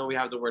 You know, we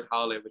have the word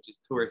haole, which is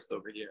tourist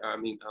over here. I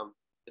mean,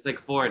 it's like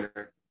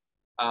foreigner.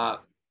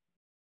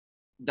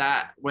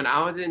 That when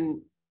I was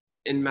in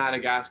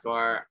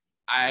Madagascar,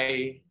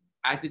 I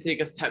had to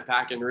take a step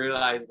back and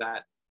realize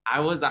that I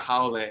was a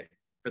haole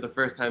for the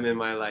first time in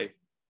my life.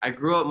 I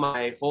grew up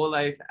my whole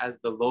life as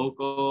the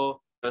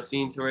local,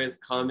 seeing tourists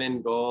come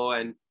and go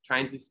and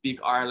trying to speak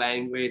our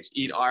language,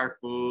 eat our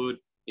food,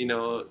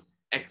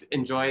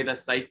 enjoy the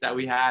sights that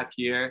we have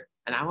here.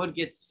 And I would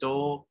get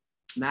so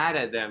mad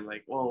at them,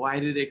 like, well, why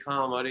do they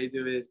come? All they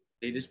do is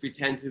they just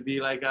pretend to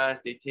be like us.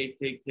 They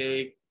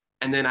take.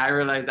 And then I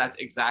realized that's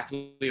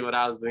exactly what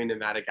I was doing in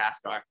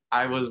Madagascar.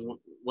 I was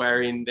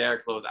wearing their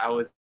clothes. I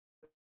was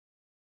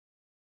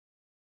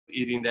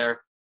eating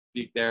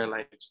speak their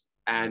language.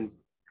 And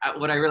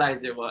what I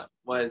realized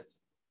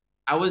was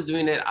I was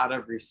doing it out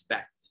of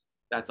respect.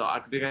 That's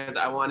all, because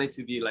I wanted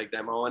to be like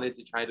them. I wanted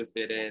to try to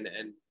fit in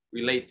and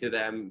relate to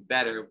them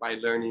better by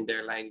learning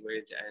their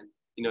language and,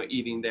 you know,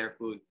 eating their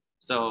food.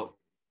 So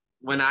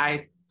when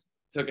I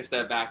took a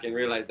step back and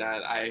realized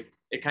that,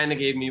 it kind of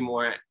gave me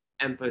more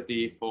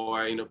empathy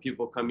for, you know,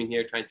 people coming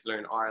here trying to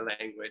learn our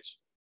language.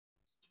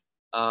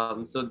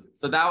 So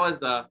that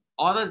was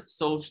all the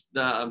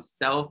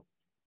self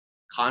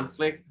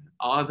conflict,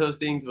 all those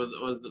things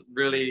was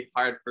really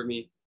hard for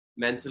me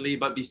mentally.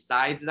 But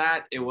besides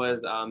that, it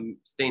was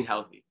staying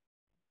healthy.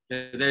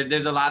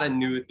 There's a lot of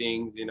new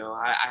things, you know.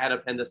 I had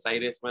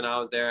appendicitis when I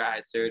was there. I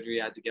had surgery.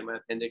 I had to get my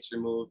appendix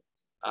removed.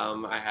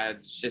 I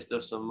had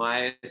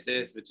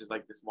schistosomiasis, which is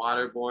like this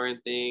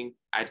waterborne thing.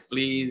 I had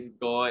fleas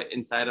go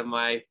inside of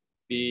my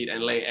feet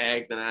and lay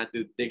eggs, and I had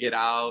to dig it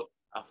out.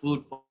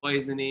 Food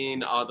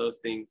poisoning, all those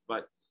things.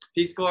 But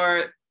Peace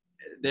Corps,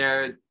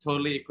 they're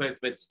totally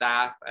equipped with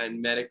staff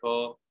and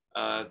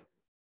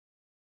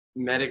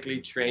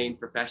medically trained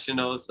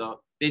professionals,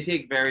 so they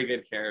take very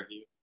good care of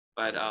you.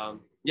 But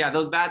yeah,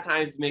 those bad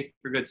times make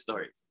for good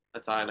stories.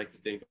 That's how I like to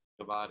think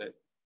about it.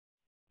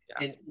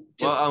 Yeah. And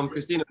just,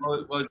 Kristina,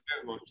 what was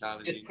your most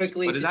challenging? Just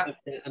quickly, what is that?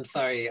 I'm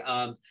sorry.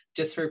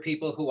 Just for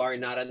people who are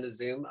not on the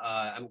Zoom,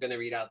 I'm going to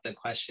read out the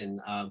question.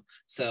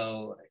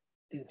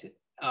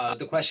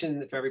 The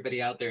question for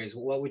everybody out there is,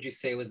 what would you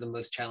say was the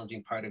most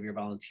challenging part of your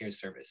volunteer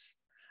service?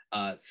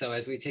 So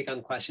as we take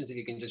on questions, if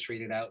you can just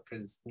read it out,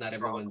 because not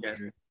everyone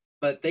here.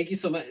 But thank you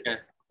so much. Okay.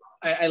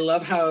 I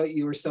love how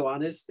you were so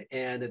honest,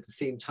 and at the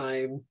same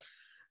time,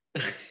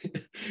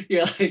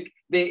 you're like,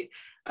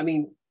 I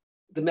mean,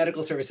 the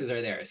medical services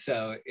are there,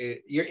 so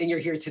you're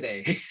here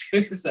today,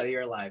 so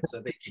you're alive.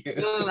 So thank you.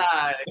 You're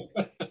alive.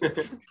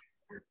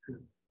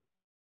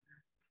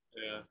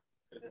 Yeah.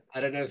 I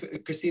don't know if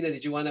Kristina,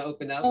 did you want to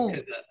open up?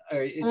 Because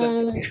or it's up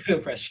to you,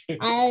 pressure.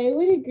 I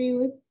would agree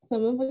with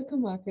some of what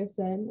Kamaka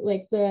said.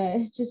 Like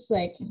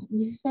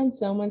you spend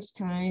so much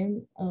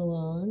time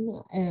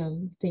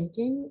alone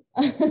thinking,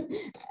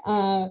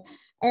 or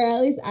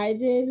at least I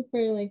did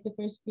for like the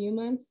first few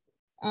months.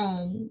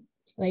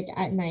 Like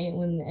at night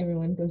when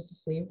everyone goes to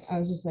sleep, I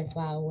was just like,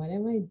 wow, what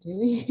am I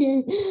doing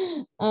here?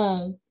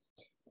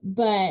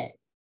 But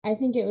I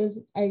think it was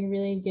a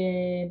really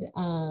good,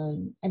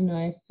 I don't know,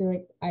 I feel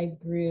like I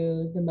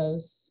grew the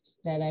most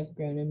that I've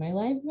grown in my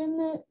life in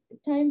that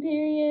time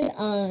period.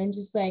 And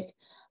just like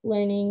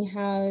learning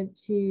how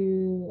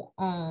to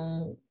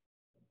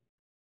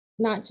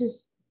not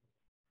just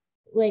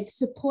like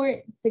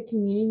support the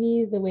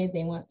community the way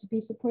they want to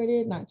be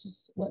supported, not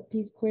just what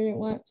Peace Corps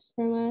wants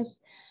from us.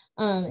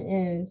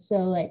 And so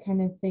like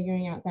kind of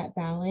figuring out that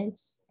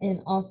balance.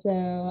 And also,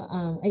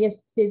 I guess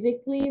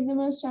physically the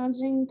most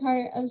challenging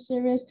part of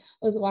service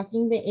was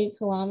walking the 8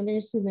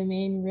 kilometers to the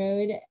main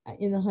road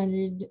in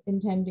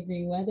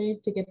 110-degree weather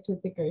to get to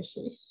the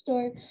grocery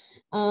store.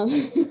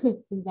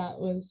 That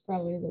was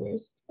probably the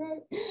worst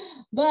part.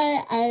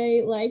 But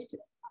I liked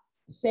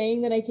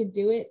saying that I could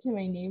do it to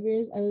my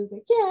neighbors. I was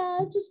like,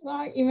 yeah, just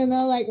walk, even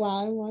though like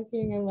while I'm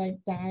walking, I'm like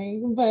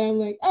dying. But I'm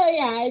like, oh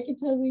yeah, I could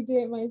totally do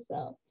it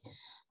myself.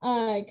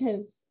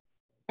 Because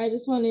I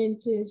just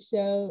wanted to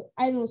show,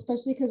 I don't know,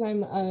 especially because I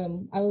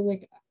was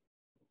like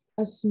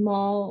a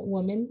small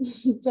woman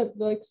that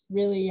looks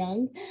really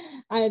young.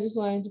 I just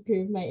wanted to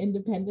prove my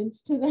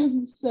independence to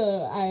them. So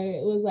I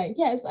was like,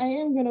 yes, I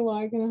am gonna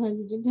walk in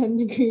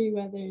 110-degree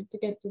weather to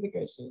get to the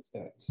grocery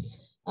store.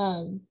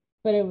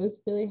 But it was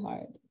really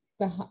hard.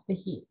 The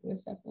heat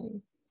was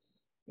definitely,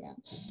 yeah.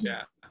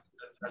 Yeah,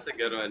 that's a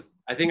good one.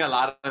 I think a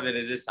lot of it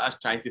is just us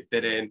trying to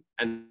fit in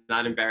and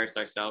not embarrass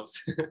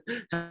ourselves.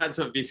 That's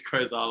what Peace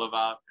Corps is all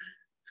about.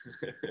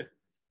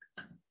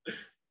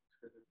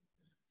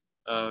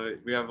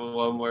 We have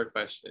one more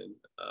question.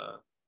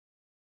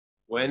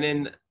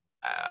 When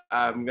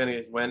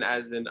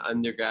as an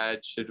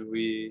undergrad should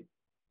we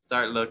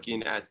start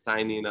looking at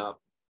signing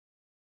up?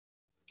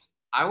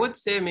 I would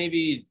say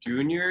maybe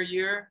junior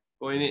year,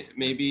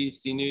 maybe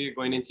senior year,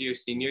 going into your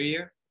senior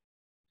year.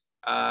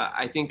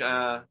 I think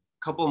a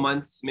couple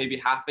months, maybe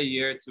half a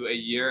year to a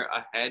year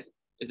ahead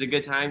is a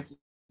good time to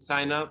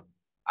sign up.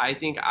 I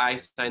think I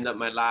signed up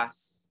my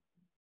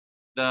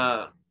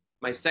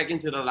second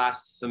to the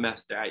last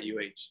semester at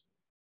UH.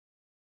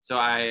 So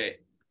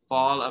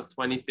fall of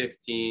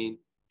 2015,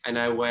 and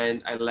I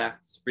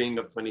left spring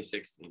of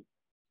 2016.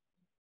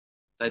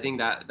 So I think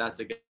that's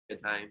a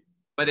good time.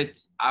 But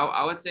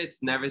I would say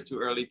it's never too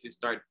early to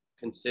start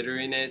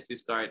considering it, to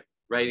start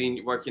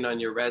working on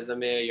your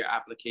resume, your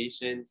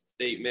application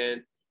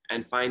statement,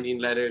 and finding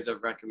letters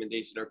of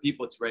recommendation or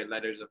people to write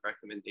letters of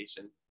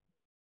recommendation.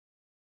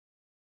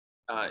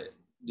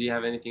 Do you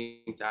have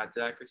anything to add to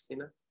that,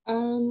 Kristina?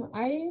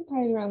 I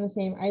probably around the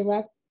same. I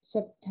left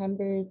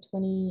September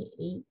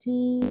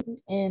 2018,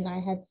 and I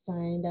had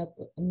signed up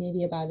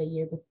maybe about a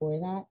year before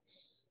that.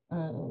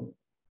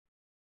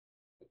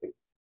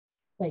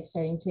 Like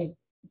starting to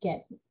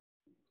get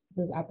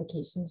those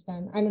applications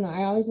done. I don't know.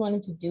 I always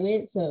wanted to do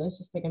it, so it's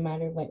just like a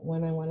matter of like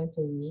when I wanted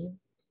to leave.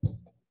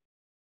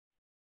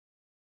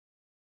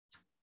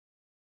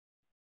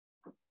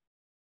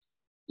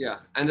 Yeah,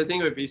 and the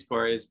thing with Peace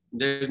Corps is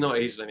there's no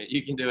age limit.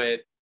 You can do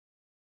it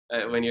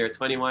when you're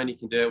 21, you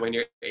can do it when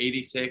you're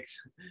 86.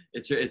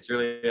 It's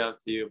really up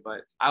to you.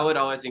 But I would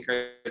always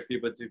encourage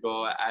people to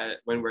go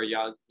when we're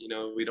young. You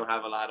know, we don't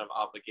have a lot of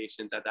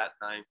obligations at that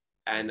time,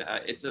 and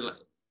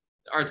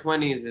our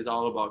 20s is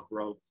all about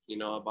growth. You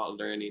know, about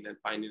learning and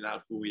finding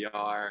out who we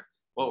are,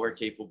 what we're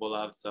capable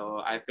of.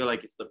 So I feel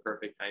like it's the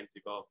perfect time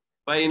to go.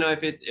 But you know,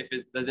 if it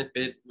doesn't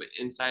fit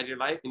inside your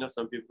life, you know,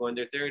 some people go in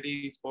their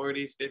 30s,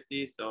 40s,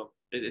 50s. So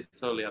it's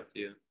totally up to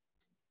you.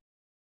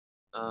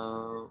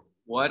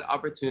 What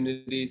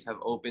opportunities have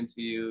opened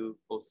to you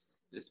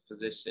post this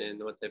position?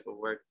 What type of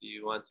work do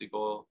you want to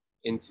go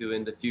into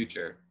in the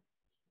future?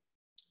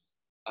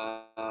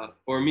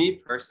 For me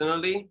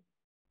personally,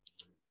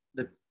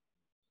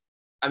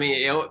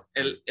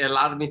 it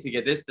allowed me to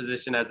get this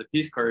position as a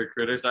Peace Corps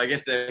recruiter. So I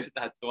guess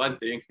that's one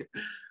thing.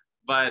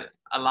 But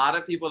a lot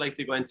of people like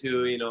to go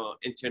into, you know,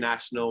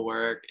 international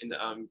work in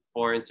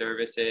foreign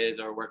services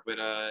or work with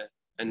a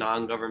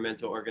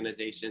non-governmental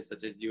organization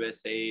such as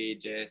USA,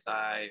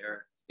 JSI,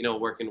 or, you know,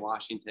 work in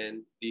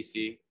Washington,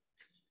 DC.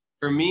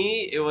 For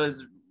me, it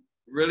was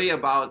really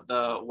about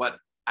what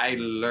I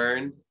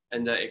learned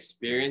and the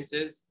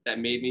experiences that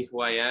made me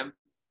who I am,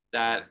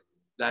 that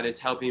is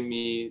helping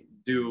me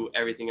do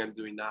everything I'm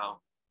doing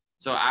now.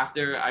 So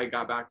after I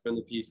got back from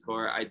the Peace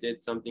Corps, I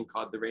did something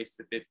called the Race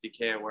to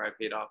 50K, where I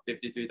paid off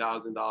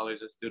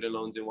 $53,000 of student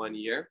loans in 1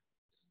 year.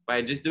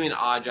 By just doing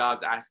odd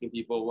jobs, asking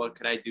people, what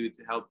could I do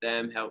to help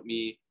them, help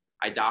me?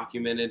 I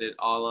documented it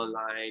all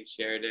online,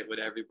 shared it with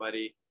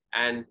everybody.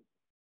 And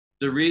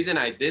the reason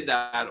I did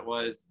that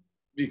was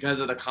because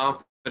of the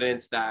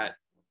confidence that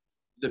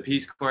the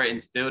Peace Corps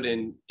instilled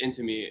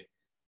into me.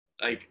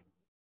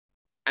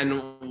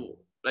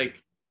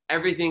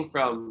 Everything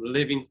from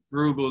living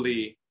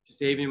frugally to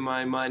saving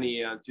my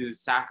money to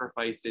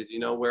sacrifices. You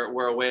know,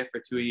 we're away for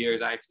 2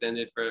 years. I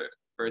extended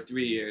for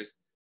 3 years.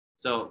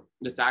 So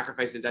the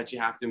sacrifices that you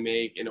have to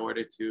make in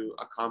order to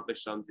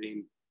accomplish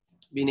something,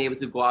 being able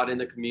to go out in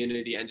the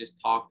community and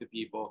just talk to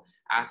people,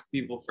 ask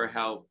people for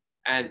help.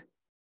 And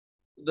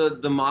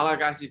the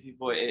Malagasy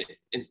people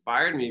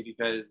inspired me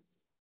because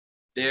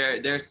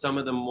they're some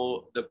of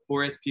the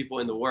poorest people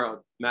in the world.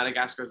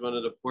 Madagascar is one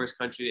of the poorest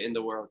countries in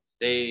the world.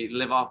 They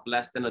live off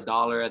less than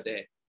 $1 a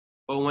day.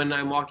 But when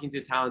I'm walking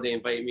to town, they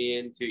invite me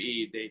in to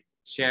eat. They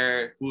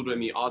share food with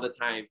me all the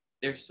time.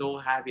 They're so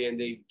happy and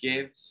they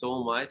give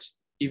so much,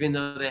 even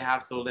though they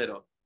have so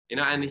little. You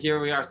know, and here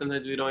we are.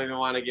 Sometimes we don't even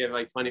want to give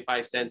like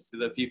 25 cents to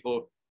the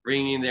people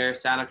ringing their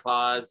Santa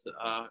Claus,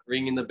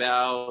 ringing the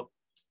bell,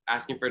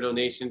 asking for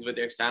donations with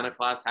their Santa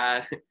Claus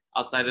hat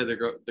outside of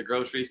the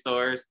grocery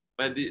stores.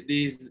 But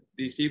these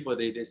people,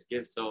 they just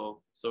give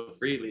so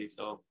freely.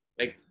 So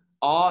like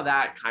all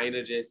that kind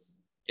of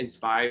just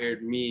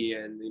inspired me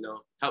and, you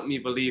know, helped me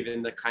believe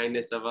in the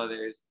kindness of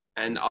others,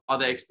 and all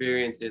the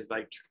experiences,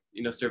 like,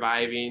 you know,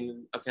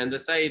 surviving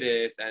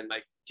appendicitis and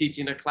like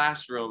teaching a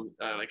classroom,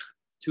 like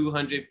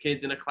 200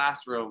 kids in a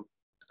classroom,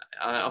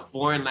 a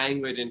foreign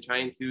language, and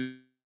trying to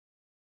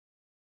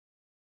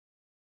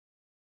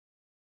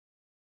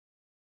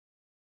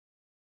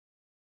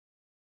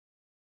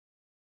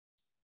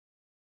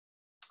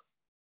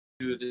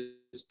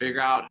just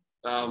figure out,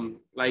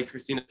 like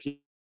Kristina,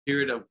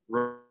 period of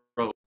growth.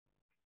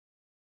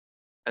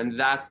 And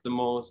that's the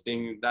most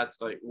thing,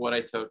 that's like what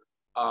I took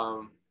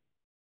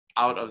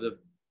out of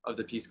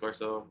the Peace Corps.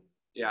 So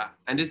yeah,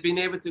 and just being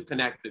able to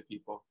connect to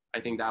people, I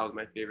think that was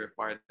my favorite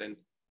part. And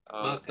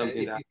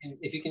something that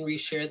if you can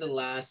reshare the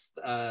last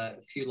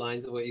few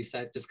lines of what you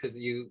said, just because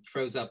you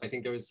froze up. I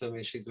think there was some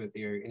issues with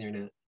your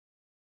internet.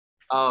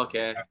 Oh,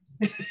 okay.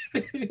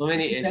 So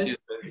many issues.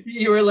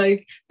 You were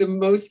like, the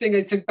most thing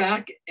I took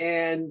back,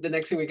 and the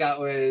next thing we got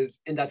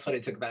was, and that's what I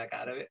took back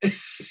out of it.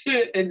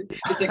 And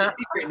it's like a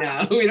secret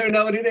now. We don't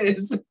know what it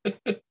is.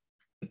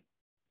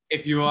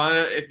 If you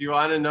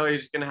wanna know, you're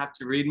just gonna have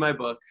to read my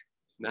book.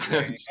 No,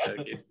 I'm just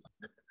joking.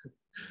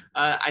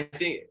 I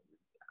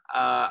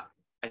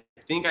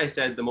think I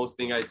said the most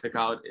thing I took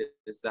out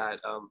is that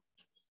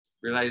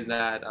realize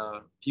that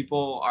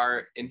people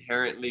are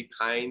inherently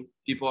kind.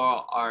 People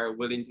are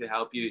willing to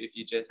help you if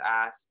you just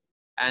ask,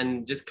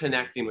 and just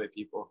connecting with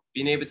people,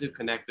 being able to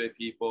connect with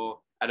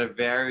people at a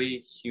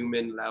very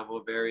human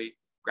level, very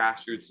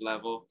grassroots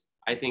level.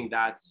 I think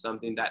that's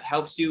something that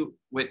helps you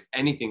with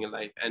anything in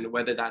life, and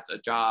whether that's a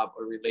job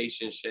or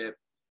relationship,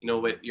 you know,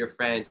 with your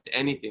friends,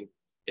 anything.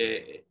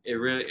 It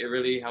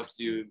really helps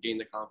you gain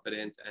the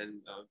confidence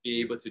and be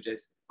able to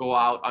just go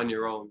out on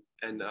your own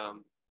and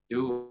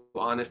do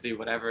honestly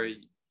whatever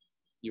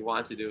you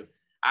want to do.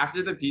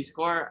 After the Peace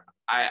Corps,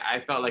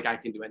 I felt like I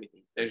can do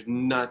anything. There's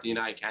nothing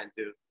I can't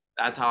do.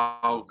 That's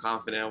how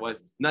confident I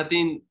was.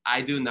 Nothing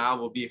I do now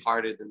will be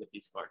harder than the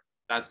Peace Corps.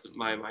 That's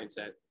my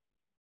mindset.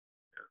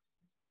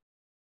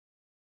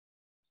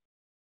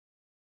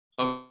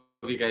 Hope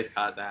you guys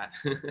caught that.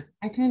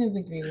 I kind of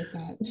agree with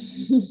that.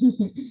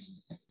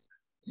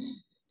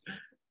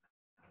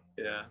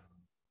 Yeah.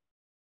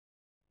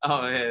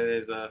 Oh yeah,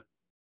 there's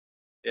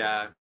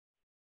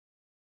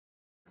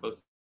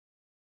post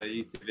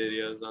YouTube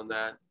videos on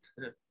that.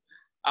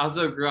 I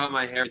also grew out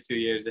my hair for 2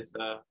 years. It's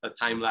a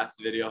time-lapse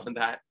video on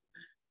that.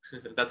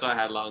 That's why I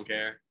had long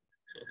hair.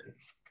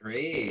 It's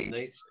great.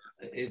 Nice.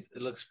 It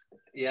looks,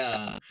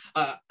 yeah.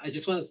 I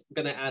just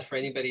gonna add for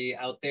anybody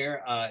out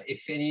there,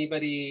 if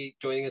anybody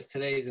joining us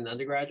today is an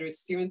undergraduate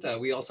student,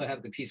 we also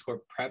have the Peace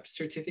Corps Prep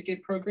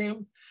Certificate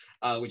Program,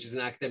 which is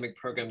an academic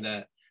program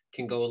that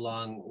can go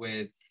along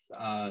with,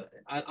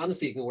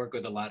 honestly, you can work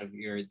with a lot of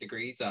your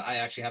degrees. I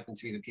actually happen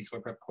to be the Peace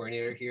Corps Prep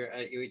Coordinator here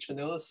at UH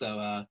Manoa,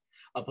 so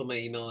I'll put my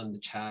email in the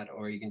chat,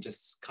 or you can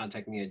just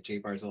contact me at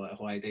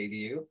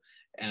jbarzola@hawaii.edu,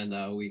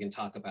 and we can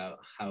talk about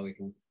how we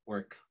can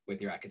work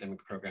with your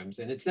academic programs.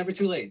 And it's never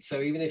too late.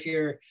 So even if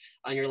you're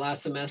on your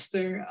last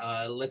semester,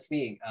 let's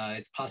meet.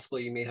 It's possible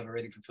you may have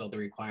already fulfilled the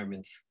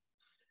requirements.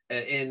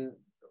 And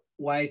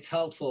why it's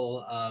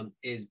helpful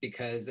is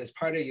because as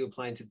part of you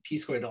applying to the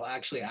Peace Corps, it'll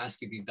actually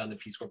ask you if you've done the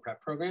Peace Corps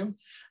prep program,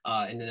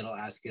 and then it'll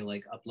ask you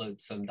like upload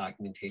some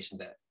documentation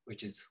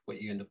which is what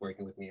you end up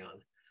working with me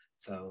on.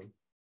 So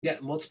yeah,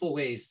 multiple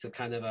ways to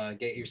kind of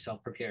get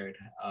yourself prepared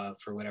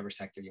for whatever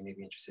sector you may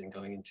be interested in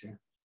going into.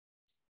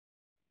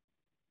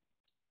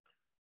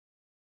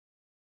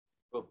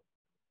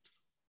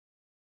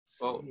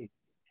 Well,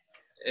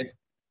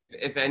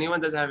 if anyone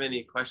doesn't have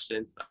any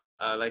questions,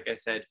 like I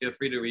said, feel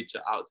free to reach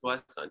out to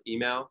us on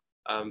email.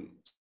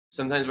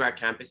 Sometimes we're at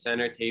Campus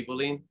Center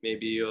tabling.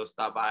 Maybe you'll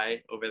stop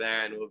by over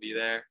there and we'll be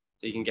there.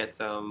 So you can get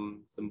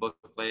some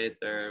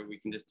booklets, or we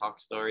can just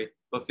talk story.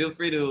 But feel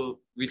free to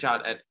reach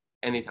out at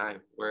any time.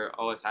 We're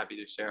always happy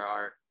to share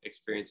our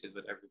experiences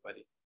with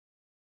everybody.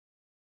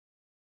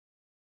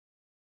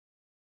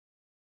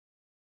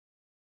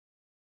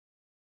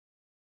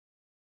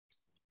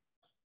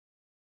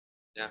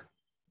 Yeah.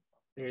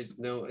 There's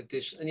no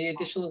any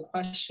additional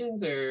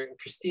questions, or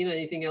Kristina,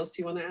 anything else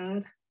you want to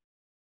add?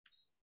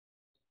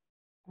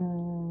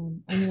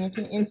 I mean, I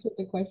can answer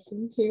the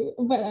question too,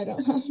 but I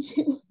don't have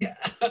to. Yeah.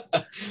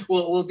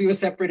 We'll do a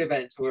separate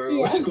event where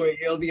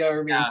you'll be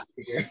our main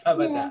speaker. How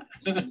about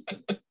that?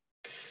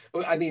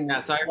 I mean,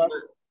 sorry.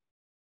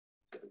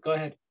 Go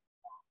ahead.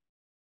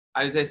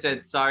 As I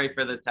said, sorry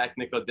for the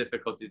technical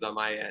difficulties on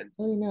my end.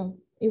 Oh no,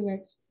 it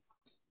works.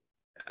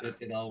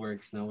 It all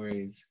works, no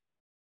worries.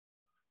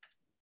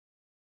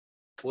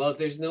 Well, if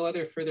there's no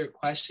other further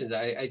questions,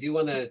 I do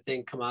want to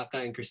thank Kamaka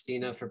and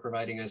Kristina for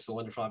providing us a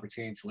wonderful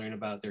opportunity to learn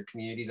about their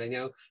communities. I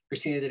know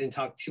Kristina didn't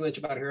talk too much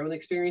about her own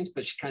experience,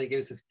 but she kind of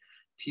gives a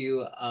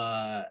few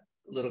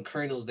little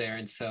kernels there.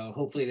 And so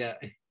hopefully that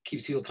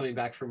keeps people coming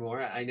back for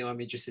more. I know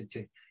I'm interested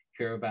to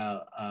hear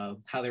about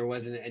how there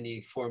wasn't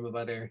any form of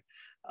other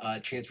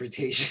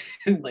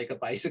transportation, like a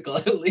bicycle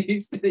at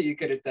least, that you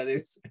could have done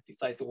this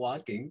besides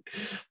walking.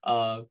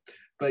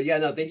 But yeah,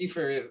 no, thank you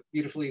for a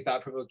beautifully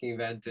thought-provoking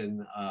event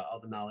and all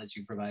the knowledge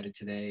you provided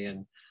today,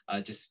 and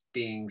just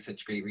being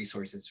such great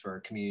resources for our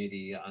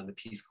community on the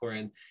Peace Corps.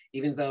 And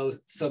even though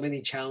so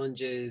many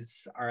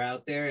challenges are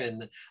out there,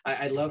 and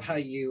I love how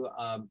you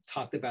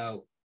talked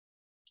about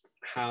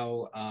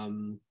how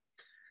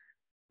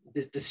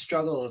the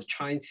struggle of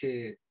trying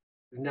to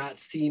not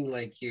seem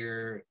like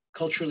you're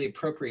culturally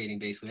appropriating,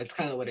 basically. That's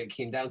kind of what it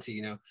came down to,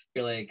 you know.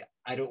 You're like,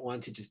 I don't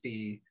want to just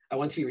be, I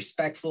want to be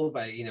respectful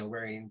by, you know,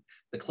 wearing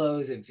the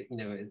clothes, if, you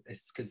know,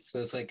 it's because it's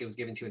most like it was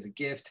given to you as a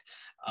gift,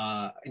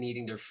 and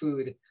eating their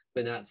food,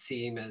 but not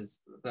seem as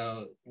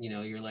though, you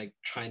know, you're like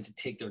trying to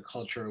take their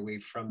culture away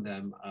from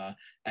them,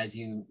 as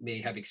you may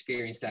have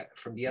experienced that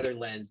from the other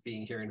lens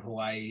being here in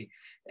Hawaii.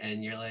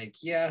 And you're like,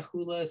 yeah,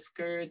 hula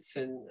skirts,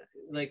 and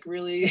like,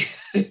 really?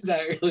 Is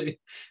that really?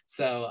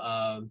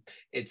 So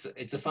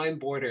it's a fine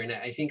border. And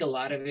I think a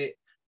lot of it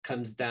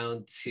comes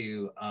down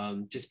to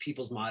just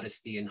people's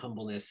modesty and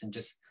humbleness, and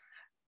just,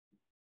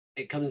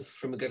 it comes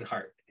from a good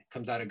heart. It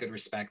comes out of good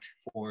respect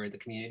for the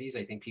communities.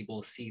 I think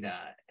people see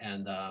that.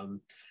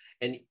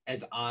 And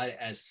as odd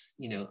as,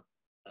 you know,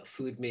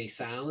 food may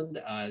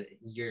sound,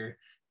 you're,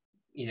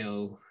 you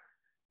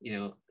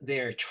know,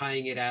 they're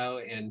trying it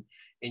out and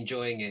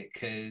enjoying it,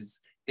 because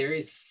there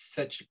is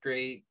such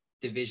great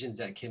divisions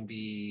that can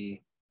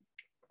be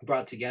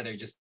brought together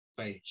just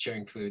by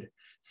sharing food.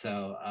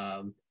 So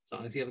as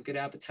long as you have a good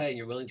appetite and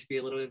you're willing to be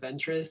a little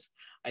adventurous,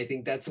 I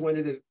think that's one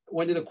of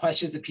the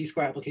questions the Peace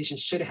Corps application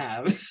should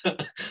have.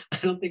 I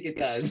don't think it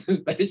does,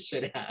 but it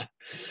should have.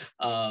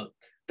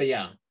 But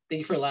yeah,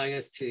 thank you for allowing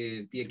us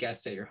to be a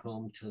guest at your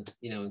home, to,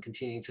 you know, and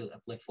continuing to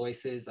uplift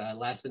voices.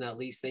 Last but not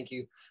least, thank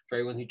you for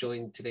everyone who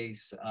joined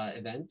today's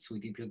event. We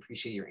deeply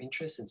appreciate your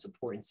interest and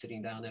support in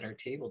sitting down at our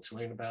table to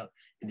learn about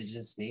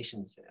Indigenous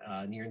nations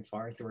near and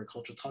far through our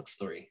cultural talk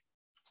story.